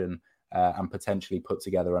 situation and potentially put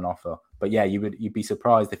together an offer. But yeah, you'd be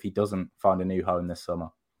surprised if he doesn't find a new home this summer.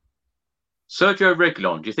 Sergio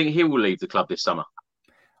Reguilon, do you think he will leave the club this summer?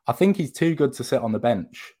 I think he's too good to sit on the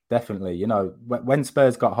bench, definitely. When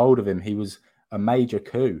Spurs got hold of him, he was a major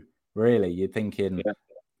coup, really. You're thinking,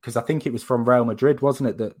 because I think it was from Real Madrid, wasn't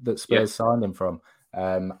it, that Spurs signed him from?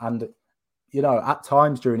 And, at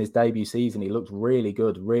times during his debut season, he looked really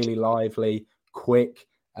good, really lively, quick,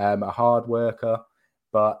 a hard worker.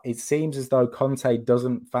 But it seems as though Conte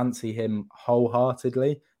doesn't fancy him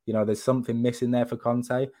wholeheartedly. There's something missing there for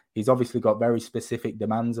Conte. He's obviously got very specific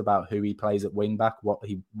demands about who he plays at wing-back, what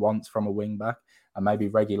he wants from a wing-back, and maybe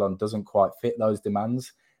Reguilon doesn't quite fit those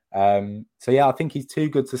demands. I think he's too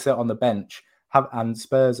good to sit on the bench. And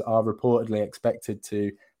Spurs are reportedly expected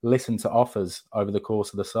to listen to offers over the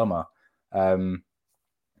course of the summer.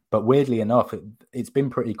 But weirdly enough, it's been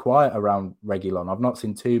pretty quiet around Reguilon. I've not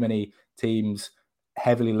seen too many teams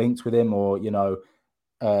heavily linked with him or,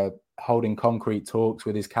 holding concrete talks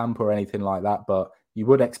with his camp or anything like that. But you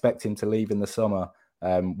would expect him to leave in the summer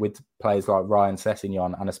with players like Ryan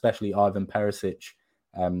Sessegnon and especially Ivan Perisic.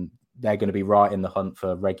 They're going to be right in the hunt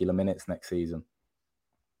for regular minutes next season.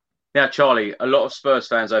 Now, Charlie, a lot of Spurs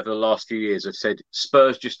fans over the last few years have said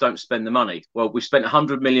Spurs just don't spend the money. Well, we spent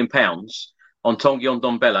 £100 million on Tanguy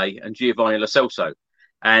Ndombele and Giovanni Lo Celso.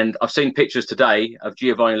 And I've seen pictures today of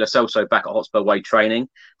Giovanni Lo Celso back at Hotspur Way training.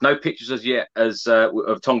 No pictures as yet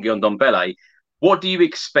of Tanguy Ndombele. What do you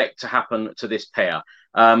expect to happen to this pair?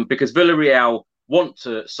 Because Villarreal want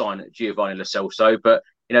to sign Giovanni Lo Celso, but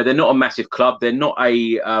they're not a massive club. They're not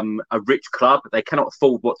a rich club. They cannot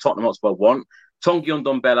afford what Tottenham Hotspur want. Tanguy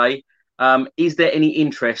Ndombele, is there any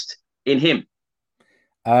interest in him?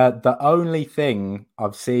 The only thing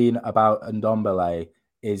I've seen about Ndombele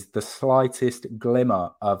is the slightest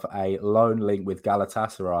glimmer of a loan link with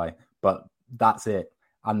Galatasaray, but that's it.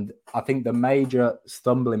 And I think the major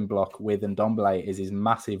stumbling block with Ndombele is his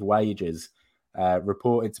massive wages,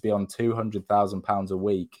 reported to be on £200,000 a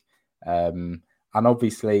week. And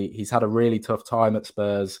obviously, he's had a really tough time at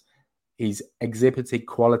Spurs. He's exhibited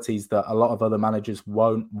qualities that a lot of other managers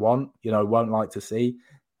won't like to see.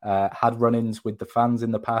 Had run-ins with the fans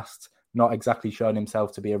in the past, not exactly shown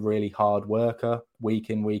himself to be a really hard worker week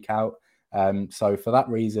in, week out. So for that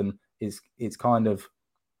reason, it's kind of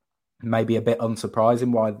maybe a bit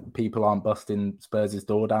unsurprising why people aren't busting Spurs'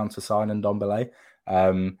 door down to sign Ndombele.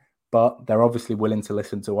 But they're obviously willing to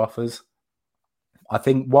listen to offers. I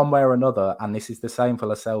think one way or another, and this is the same for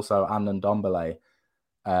Lo Celso and Ndombele,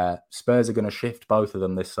 Spurs are going to shift both of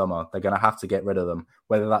them this summer. They're going to have to get rid of them,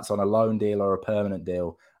 whether that's on a loan deal or a permanent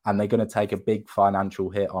deal. And they're going to take a big financial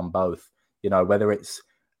hit on both. Whether it's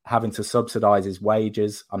having to subsidise his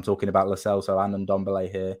wages, I'm talking about Lo Celso and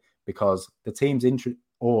Ndombele here, because the team's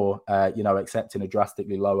accepting a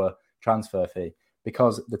drastically lower transfer fee,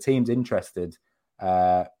 because the team's interested.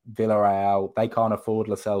 Villarreal, they can't afford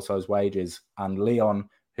Lo Celso's wages, and Lyon,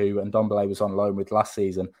 who Ndombele was on loan with last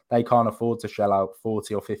season, they can't afford to shell out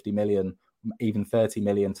 40 or 50 million, even 30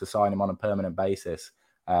 million to sign him on a permanent basis.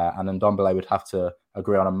 And Ndombele would have to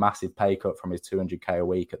agree on a massive pay cut from his 200k a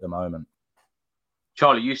week at the moment.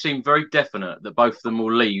 Charlie, you seem very definite that both of them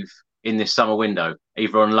will leave in this summer window,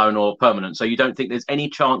 either on loan or permanent. So you don't think there's any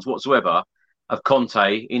chance whatsoever of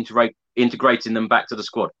Conte integrating them back to the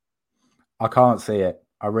squad? I can't see it.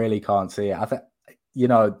 I really can't see it. I think,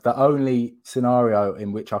 the only scenario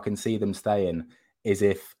in which I can see them staying is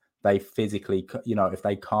if they physically, if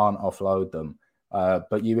they can't offload them.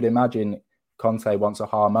 But you would imagine Conte wants a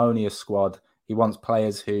harmonious squad. He wants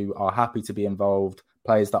players who are happy to be involved,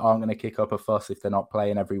 players that aren't going to kick up a fuss if they're not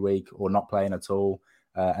playing every week or not playing at all,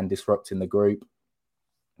 and disrupting the group.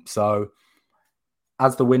 So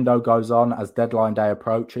as the window goes on, as deadline day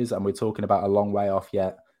approaches, and we're talking about a long way off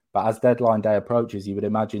yet, but as deadline day approaches, you would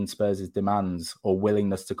imagine Spurs' demands or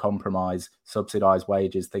willingness to compromise, subsidise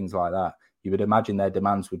wages, things like that. You would imagine their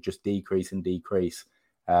demands would just decrease and decrease,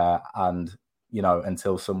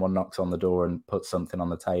 until someone knocks on the door and puts something on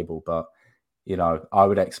the table. But, I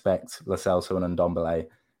would expect Lo Celso and Ndombele.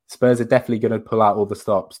 Spurs are definitely going to pull out all the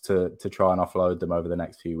stops to try and offload them over the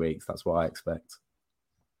next few weeks. That's what I expect.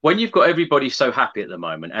 When you've got everybody so happy at the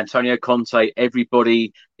moment, Antonio Conte,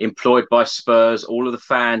 everybody employed by Spurs, all of the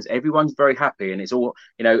fans, everyone's very happy and it's all,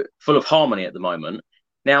 full of harmony at the moment.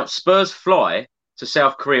 Now, Spurs fly to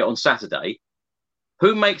South Korea on Saturday.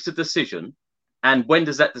 Who makes the decision and when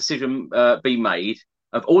does that decision be made?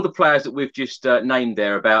 Of all the players that we've just named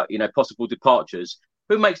there about, possible departures,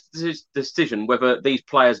 who makes the decision whether these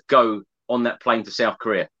players go on that plane to South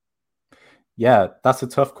Korea? Yeah, that's a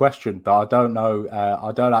tough question that I don't know.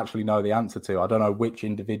 I don't actually know the answer to. I don't know which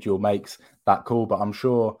individual makes that call, but I'm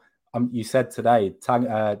sure you said today,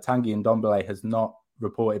 Tanguy Ndombele has not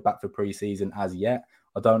reported back for pre-season as yet.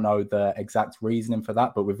 I don't know the exact reasoning for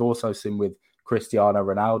that, but we've also seen with Cristiano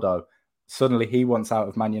Ronaldo, suddenly he wants out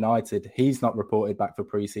of Man United. He's not reported back for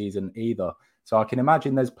pre-season either. So I can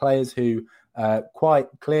imagine there's players who quite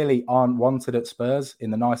clearly aren't wanted at Spurs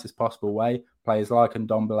in the nicest possible way. Players like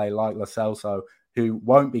Ndombele, like Lo Celso, who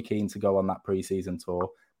won't be keen to go on that pre-season tour.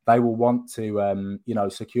 They will want to,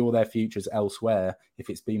 secure their futures elsewhere if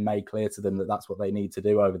it's been made clear to them that that's what they need to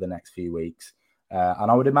do over the next few weeks.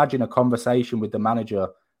 And I would imagine a conversation with the manager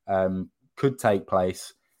could take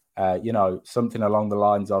place, something along the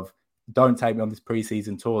lines of, don't take me on this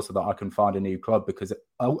pre-season tour so that I can find a new club, because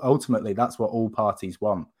ultimately that's what all parties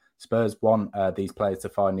want. Spurs want these players to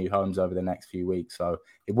find new homes over the next few weeks. So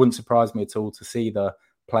it wouldn't surprise me at all to see the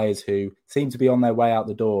players who seem to be on their way out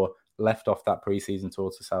the door left off that pre-season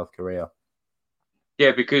tour to South Korea.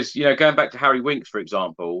 Yeah, because, going back to Harry Winks, for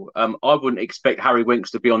example, I wouldn't expect Harry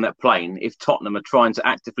Winks to be on that plane if Tottenham are trying to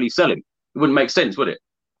actively sell him. It wouldn't make sense, would it?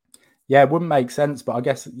 Yeah, it wouldn't make sense. But I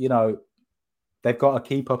guess, they've got to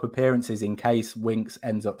keep up appearances in case Winks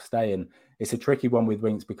ends up staying. It's a tricky one with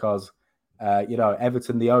Winks because,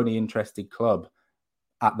 Everton, the only interested club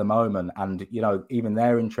at the moment, and, even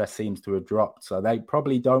their interest seems to have dropped. So they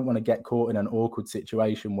probably don't want to get caught in an awkward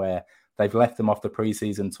situation where they've left them off the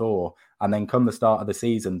pre-season tour and then come the start of the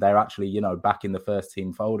season, they're actually, back in the first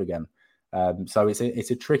team fold again. So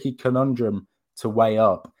it's a tricky conundrum to weigh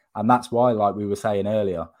up. And that's why, like we were saying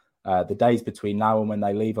earlier, the days between now and when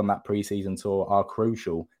they leave on that pre-season tour are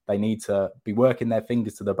crucial. They need to be working their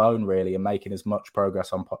fingers to the bone, really, and making as much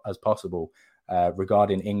progress as possible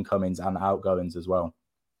regarding incomings and outgoings as well.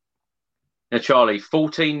 Now, Charlie,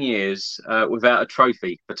 14 years without a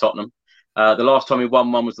trophy for Tottenham. The last time we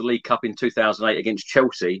won one was the League Cup in 2008 against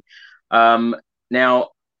Chelsea. Now,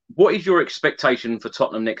 what is your expectation for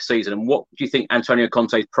Tottenham next season, and what do you think Antonio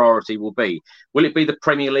Conte's priority will be? Will it be the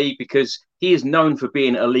Premier League? Because he is known for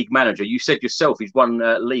being a league manager. You said yourself he's won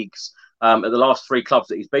leagues at the last 3 clubs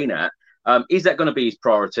that he's been at. Is that going to be his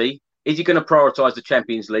priority? Is he going to prioritise the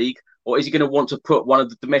Champions League, or is he going to want to put one of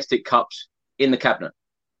the domestic cups in the cabinet?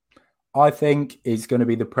 I think it's going to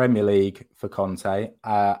be the Premier League for Conte,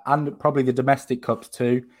 and probably the domestic cups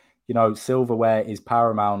too. Silverware is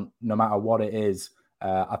paramount no matter what it is.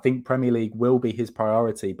 I think Premier League will be his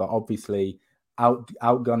priority, but obviously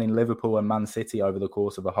outgunning Liverpool and Man City over the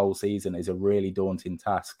course of a whole season is a really daunting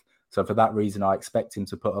task. So for that reason, I expect him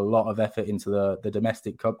to put a lot of effort into the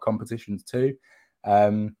domestic cup competitions too.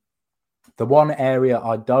 The one area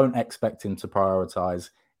I don't expect him to prioritise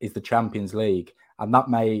is the Champions League. And that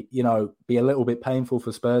may, be a little bit painful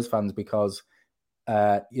for Spurs fans because,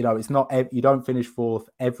 it's not, you don't finish fourth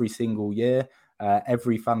every single year.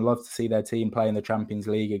 Every fan loves to see their team play in the Champions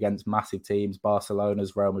League against massive teams,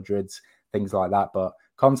 Barcelona's, Real Madrid's, things like that. But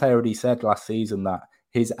Conte already said last season that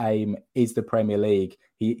his aim is the Premier League.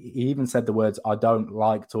 He even said the words, "I don't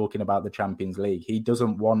like talking about the Champions League." He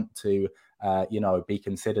doesn't want to, be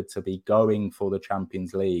considered to be going for the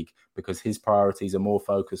Champions League because his priorities are more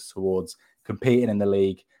focused towards competing in the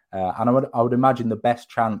league. And I would imagine the best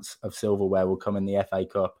chance of silverware will come in the FA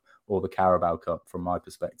Cup or the Carabao Cup, from my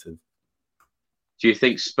perspective. Do you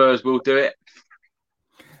think Spurs will do it?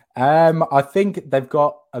 I think they've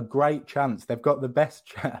got a great chance. They've got the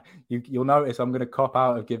best You'll notice I'm going to cop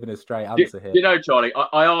out of giving a straight answer here. You know, Charlie,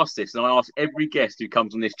 I ask this, and I ask every guest who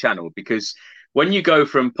comes on this channel, because when you go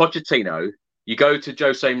from Pochettino, you go to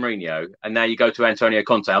Jose Mourinho, and now you go to Antonio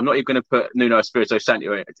Conte. I'm not even going to put Nuno Espirito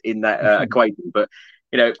Santo in that equation, but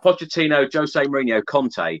Pochettino, Jose Mourinho,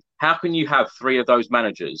 Conte. How can you have three of those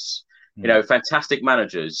managers, fantastic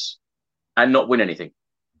managers, and not win anything?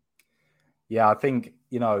 Yeah, I think,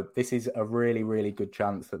 this is a really, really good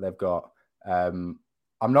chance that they've got. I'm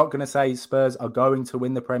not going to say Spurs are going to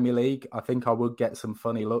win the Premier League. I think I would get some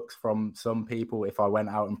funny looks from some people if I went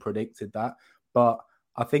out and predicted that. But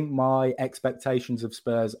I think my expectations of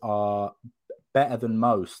Spurs are better than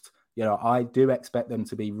most. I do expect them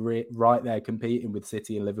to be right there competing with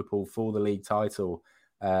City and Liverpool for the league title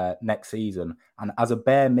next season. And as a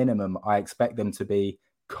bare minimum, I expect them to be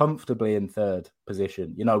comfortably in third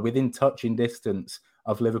position, within touching distance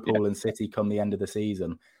of Liverpool and City come the end of the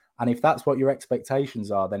season. And if that's what your expectations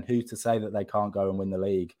are, then who's to say that they can't go and win the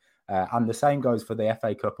league? And the same goes for the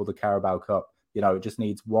FA Cup or the Carabao Cup. It just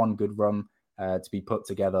needs one good run to be put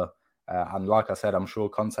together. And like I said, I'm sure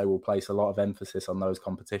Conte will place a lot of emphasis on those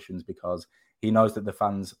competitions because he knows that the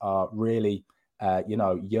fans are really,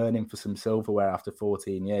 yearning for some silverware after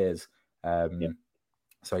 14 years.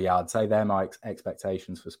 So, I'd say they're my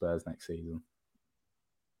expectations for Spurs next season.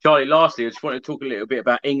 Charlie, lastly, I just want to talk a little bit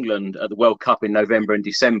about England at the World Cup in November and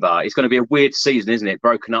December. It's going to be a weird season, isn't it?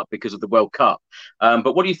 Broken up because of the World Cup.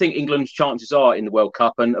 But what do you think England's chances are in the World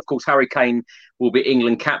Cup? And, of course, Harry Kane will be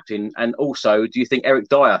England captain. And also, do you think Eric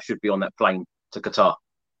Dyer should be on that plane to Qatar?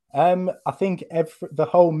 I think the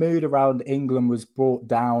whole mood around England was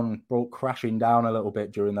brought crashing down a little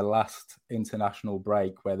bit during the last international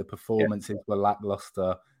break where the performances were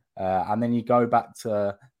lackluster. And then you go back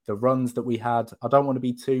to the runs that we had. I don't want to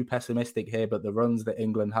be too pessimistic here, but the runs that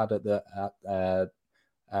England had at the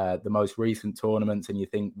most recent tournaments, and you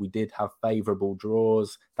think we did have favourable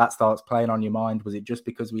draws, that starts playing on your mind. Was it just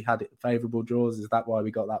because we had favourable draws? Is that why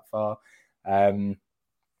we got that far?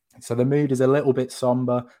 So the mood is a little bit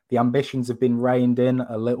somber. The ambitions have been reined in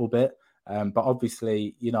a little bit. But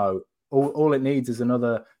obviously, all it needs is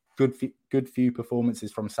another good few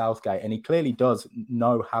performances from Southgate. And he clearly does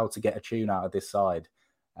know how to get a tune out of this side.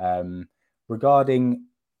 Regarding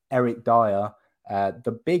Eric Dyer,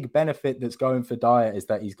 the big benefit that's going for Dyer is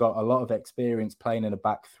that he's got a lot of experience playing in a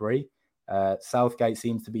back three. Southgate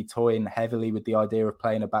seems to be toying heavily with the idea of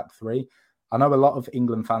playing a back three. I know a lot of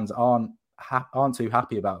England fans aren't too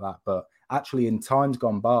happy about that, but actually in times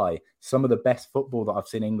gone by, some of the best football that I've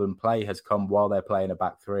seen England play has come while they're playing a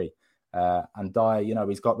back three. And Dyer,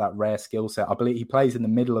 he's got that rare skill set. I believe he plays in the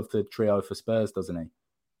middle of the trio for Spurs, doesn't he?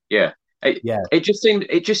 Yeah. It just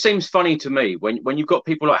seems funny to me when you've got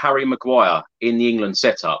people like Harry Maguire in the England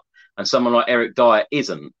setup and someone like Eric Dyer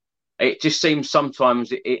isn't. It just seems sometimes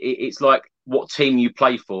it's like what team you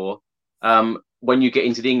play for when you get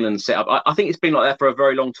into the England setup. I think it's been like that for a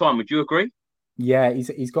very long time. Would you agree? Yeah,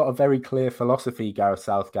 he's got a very clear philosophy, Gareth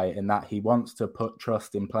Southgate, in that he wants to put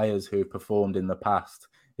trust in players who have performed in the past.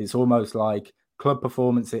 It's almost like club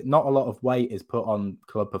performances. Not a lot of weight is put on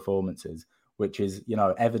club performances, which is,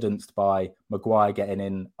 evidenced by Maguire getting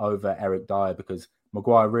in over Eric Dyer, because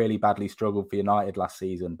Maguire really badly struggled for United last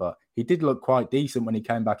season, but he did look quite decent when he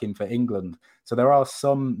came back in for England. So there are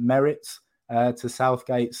some merits to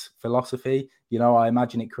Southgate's philosophy. I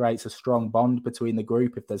imagine it creates a strong bond between the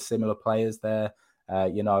group if there's similar players there.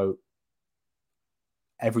 Every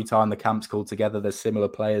time the camp's called together, there's similar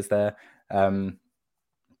players there.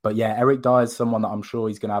 But yeah, Eric Dyer is someone that I'm sure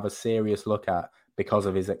he's going to have a serious look at because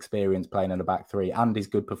of his experience playing in the back three and his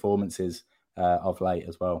good performances of late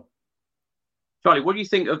as well. Charlie, what do you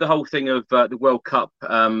think of the whole thing of the World Cup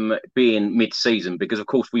being mid-season? Because, of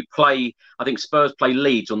course, I think Spurs play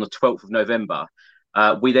Leeds on the 12th of November.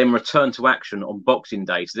 We then return to action on Boxing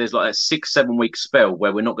Day. So there's like a 6-7 week spell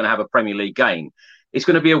where we're not going to have a Premier League game. It's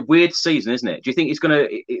going to be a weird season, isn't it? Do you think it's going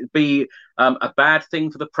to be a bad thing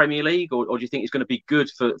for the Premier League, or do you think it's going to be good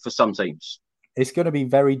for some teams? It's going to be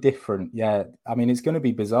very different, yeah. I mean, it's going to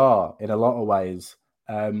be bizarre in a lot of ways.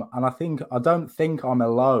 And I don't think I'm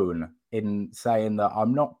alone in saying that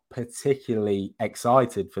I'm not particularly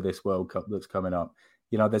excited for this World Cup that's coming up.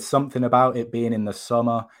 You know, there's something about it being in the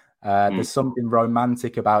summer. There's something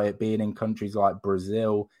romantic about it being in countries like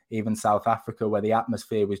Brazil, even South Africa, where the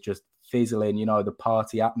atmosphere was just fizzling. You know, the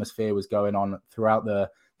party atmosphere was going on throughout the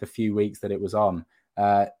few weeks that it was on.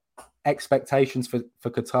 Expectations for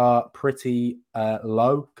Qatar pretty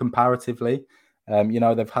low comparatively. You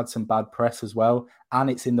know, they've had some bad press as well, and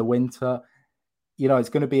it's in the winter. You know, it's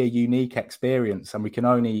going to be a unique experience, and we can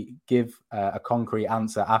only give a concrete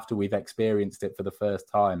answer after we've experienced it for the first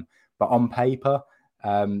time. But on paper,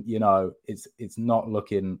 you know, it's not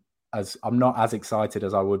looking as, I'm not as excited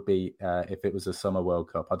as I would be if it was a Summer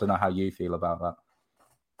World Cup. I don't know how you feel about that.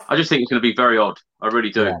 I just think it's going to be very odd. I really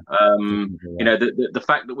do. Yeah. You know, the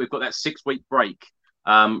fact that we've got that 6-week break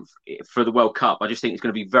for the World Cup, I just think it's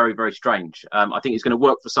going to be very, very strange. I think it's going to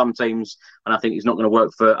work for some teams, and I think it's not going to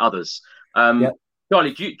work for others.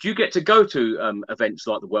 Charlie, do you get to go to events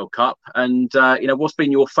like the World Cup? And, you know, what's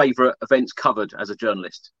been your favourite events covered as a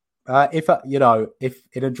journalist? If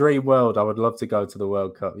in a dream world, I would love to go to the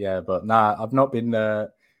World Cup. Yeah, but I've not been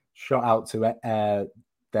shot out to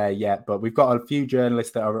there yet. But we've got a few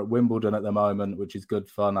journalists that are at Wimbledon at the moment, which is good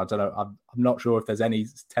fun. I don't know. I'm not sure if there's any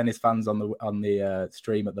tennis fans on the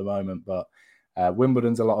stream at the moment, but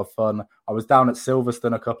Wimbledon's a lot of fun. I was down at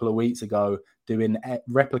Silverstone a couple of weeks ago doing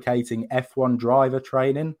replicating F1 driver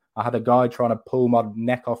training. I had a guy trying to pull my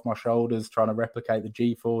neck off my shoulders, trying to replicate the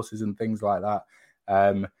G-forces and things like that.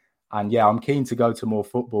 And yeah, I'm keen to go to more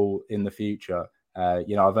football in the future.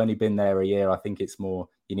 You know, I've only been there a year. I think it's more,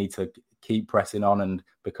 you need to keep pressing on and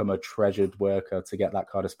become a treasured worker to get that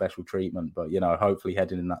kind of special treatment. But, you know, hopefully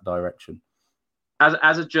heading in that direction.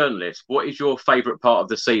 As a journalist, what is your favourite part of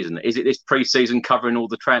the season? Is it this pre-season covering all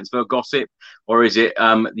the transfer gossip, or is it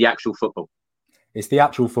the actual football? It's the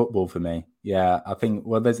actual football for me. Yeah, I think,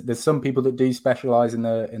 well, there's some people that do specialise in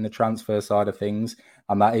the transfer side of things,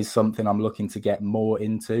 and that is something I'm looking to get more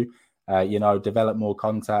into. You know, develop more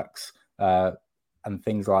contacts and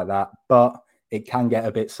things like that. But it can get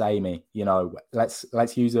a bit samey. You know, let's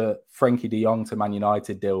use a Frankie de Jong to Man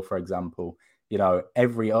United deal, for example. You know,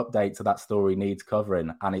 every update to that story needs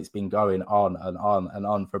covering, and it's been going on and on and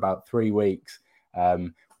on for about 3 weeks.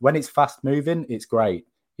 When it's fast moving, it's great.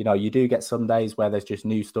 You know, you do get some days where there's just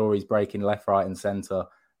new stories breaking left, right, and centre,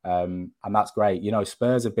 and that's great. You know,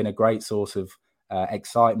 Spurs have been a great source of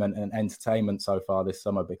excitement and entertainment so far this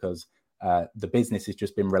summer because the business has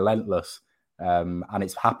just been relentless, and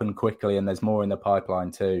it's happened quickly, and there's more in the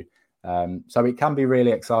pipeline too. So it can be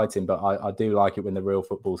really exciting, but I do like it when the real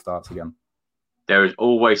football starts again. There is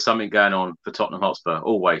always something going on for Tottenham Hotspur,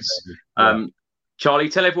 always. Yeah. Charlie,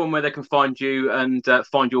 tell everyone where they can find you and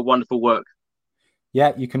find your wonderful work.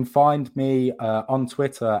 Yeah, you can find me on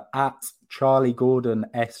Twitter at Charlie Gordon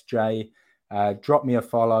SJ. Drop me a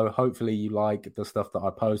follow. Hopefully you like the stuff that I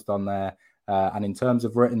post on there. And in terms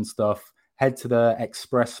of written stuff, head to the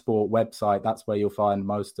Express Sport website. That's where you'll find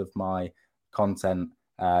most of my content.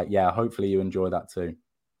 Yeah, hopefully you enjoy that too.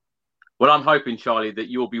 Well, I'm hoping, Charlie, that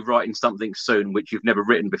you'll be writing something soon which you've never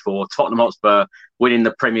written before. Tottenham Hotspur winning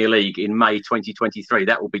the Premier League in May 2023.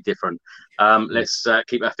 That will be different. Let's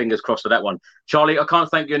keep our fingers crossed for that one. Charlie, I can't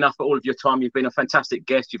thank you enough for all of your time. You've been a fantastic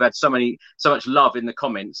guest. You've had so much love in the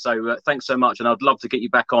comments. So thanks so much. And I'd love to get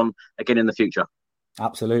you back on again in the future.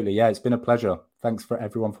 Absolutely. Yeah, it's been a pleasure. Thanks for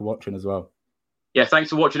everyone for watching as well. Yeah, thanks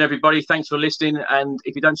for watching, everybody. Thanks for listening. And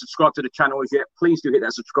if you don't subscribe to the channel as yet, please do hit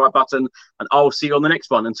that subscribe button. And I'll see you on the next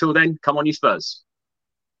one. Until then, come on, you Spurs.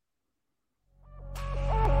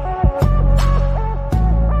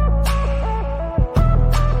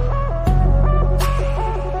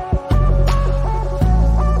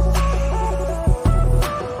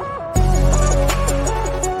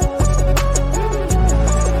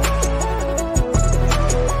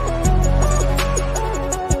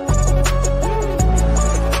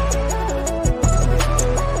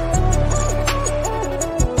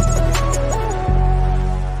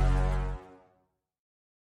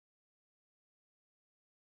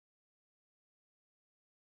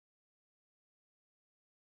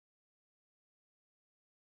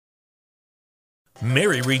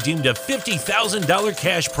 Mary redeemed a $50,000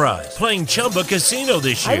 cash prize playing Chumba Casino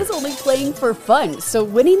this year. I was only playing for fun, so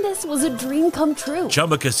winning this was a dream come true.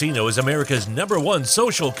 Chumba Casino is America's #1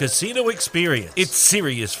 social casino experience. It's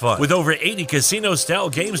serious fun. With over 80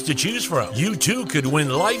 casino-style games to choose from, you too could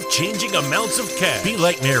win life-changing amounts of cash. Be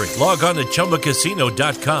like Mary. Log on to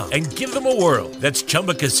ChumbaCasino.com and give them a whirl. That's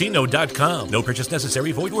ChumbaCasino.com. No purchase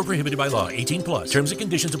necessary. Void or prohibited by law. 18+. Terms and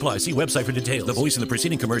conditions apply. See website for details. The voice in the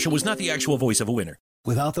preceding commercial was not the actual voice of a winner.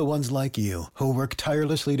 Without the ones like you, who work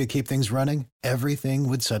tirelessly to keep things running, everything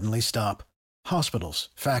would suddenly stop. Hospitals,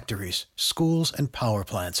 factories, schools, and power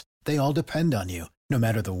plants, they all depend on you. No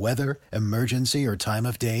matter the weather, emergency, or time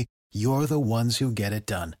of day, you're the ones who get it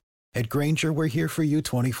done. At Grainger, we're here for you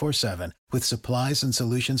 24/7, with supplies and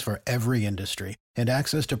solutions for every industry, and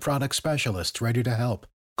access to product specialists ready to help.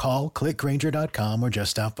 Call, clickgrainger.com, or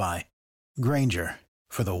just stop by. Grainger,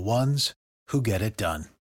 for the ones who get it done.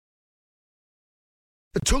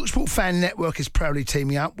 The TalkSport Fan Network is proudly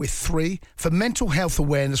teaming up with 3 for Mental Health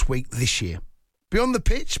Awareness Week this year. Beyond the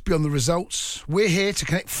pitch, beyond the results, we're here to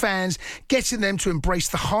connect fans, getting them to embrace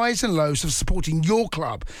the highs and lows of supporting your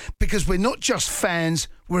club, because we're not just fans,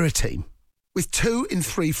 we're a team. With 2 in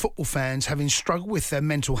 3 football fans having struggled with their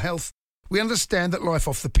mental health, we understand that life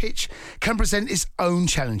off the pitch can present its own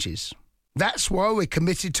challenges. That's why we're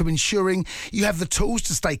committed to ensuring you have the tools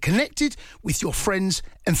to stay connected with your friends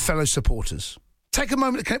and fellow supporters. Take a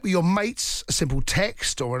moment to connect with your mates. A simple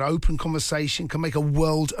text or an open conversation can make a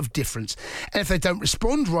world of difference. And if they don't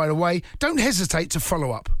respond right away, don't hesitate to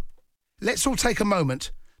follow up. Let's all take a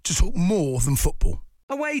moment to talk more than football.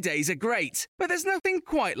 Away days are great, but there's nothing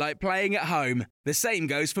quite like playing at home. The same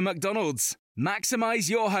goes for McDonald's. Maximise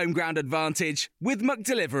your home ground advantage with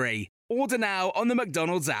McDelivery. Order now on the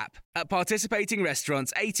McDonald's app. At participating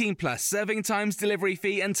restaurants, 18 plus serving times, delivery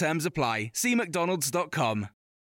fee and terms apply. See mcdonalds.com.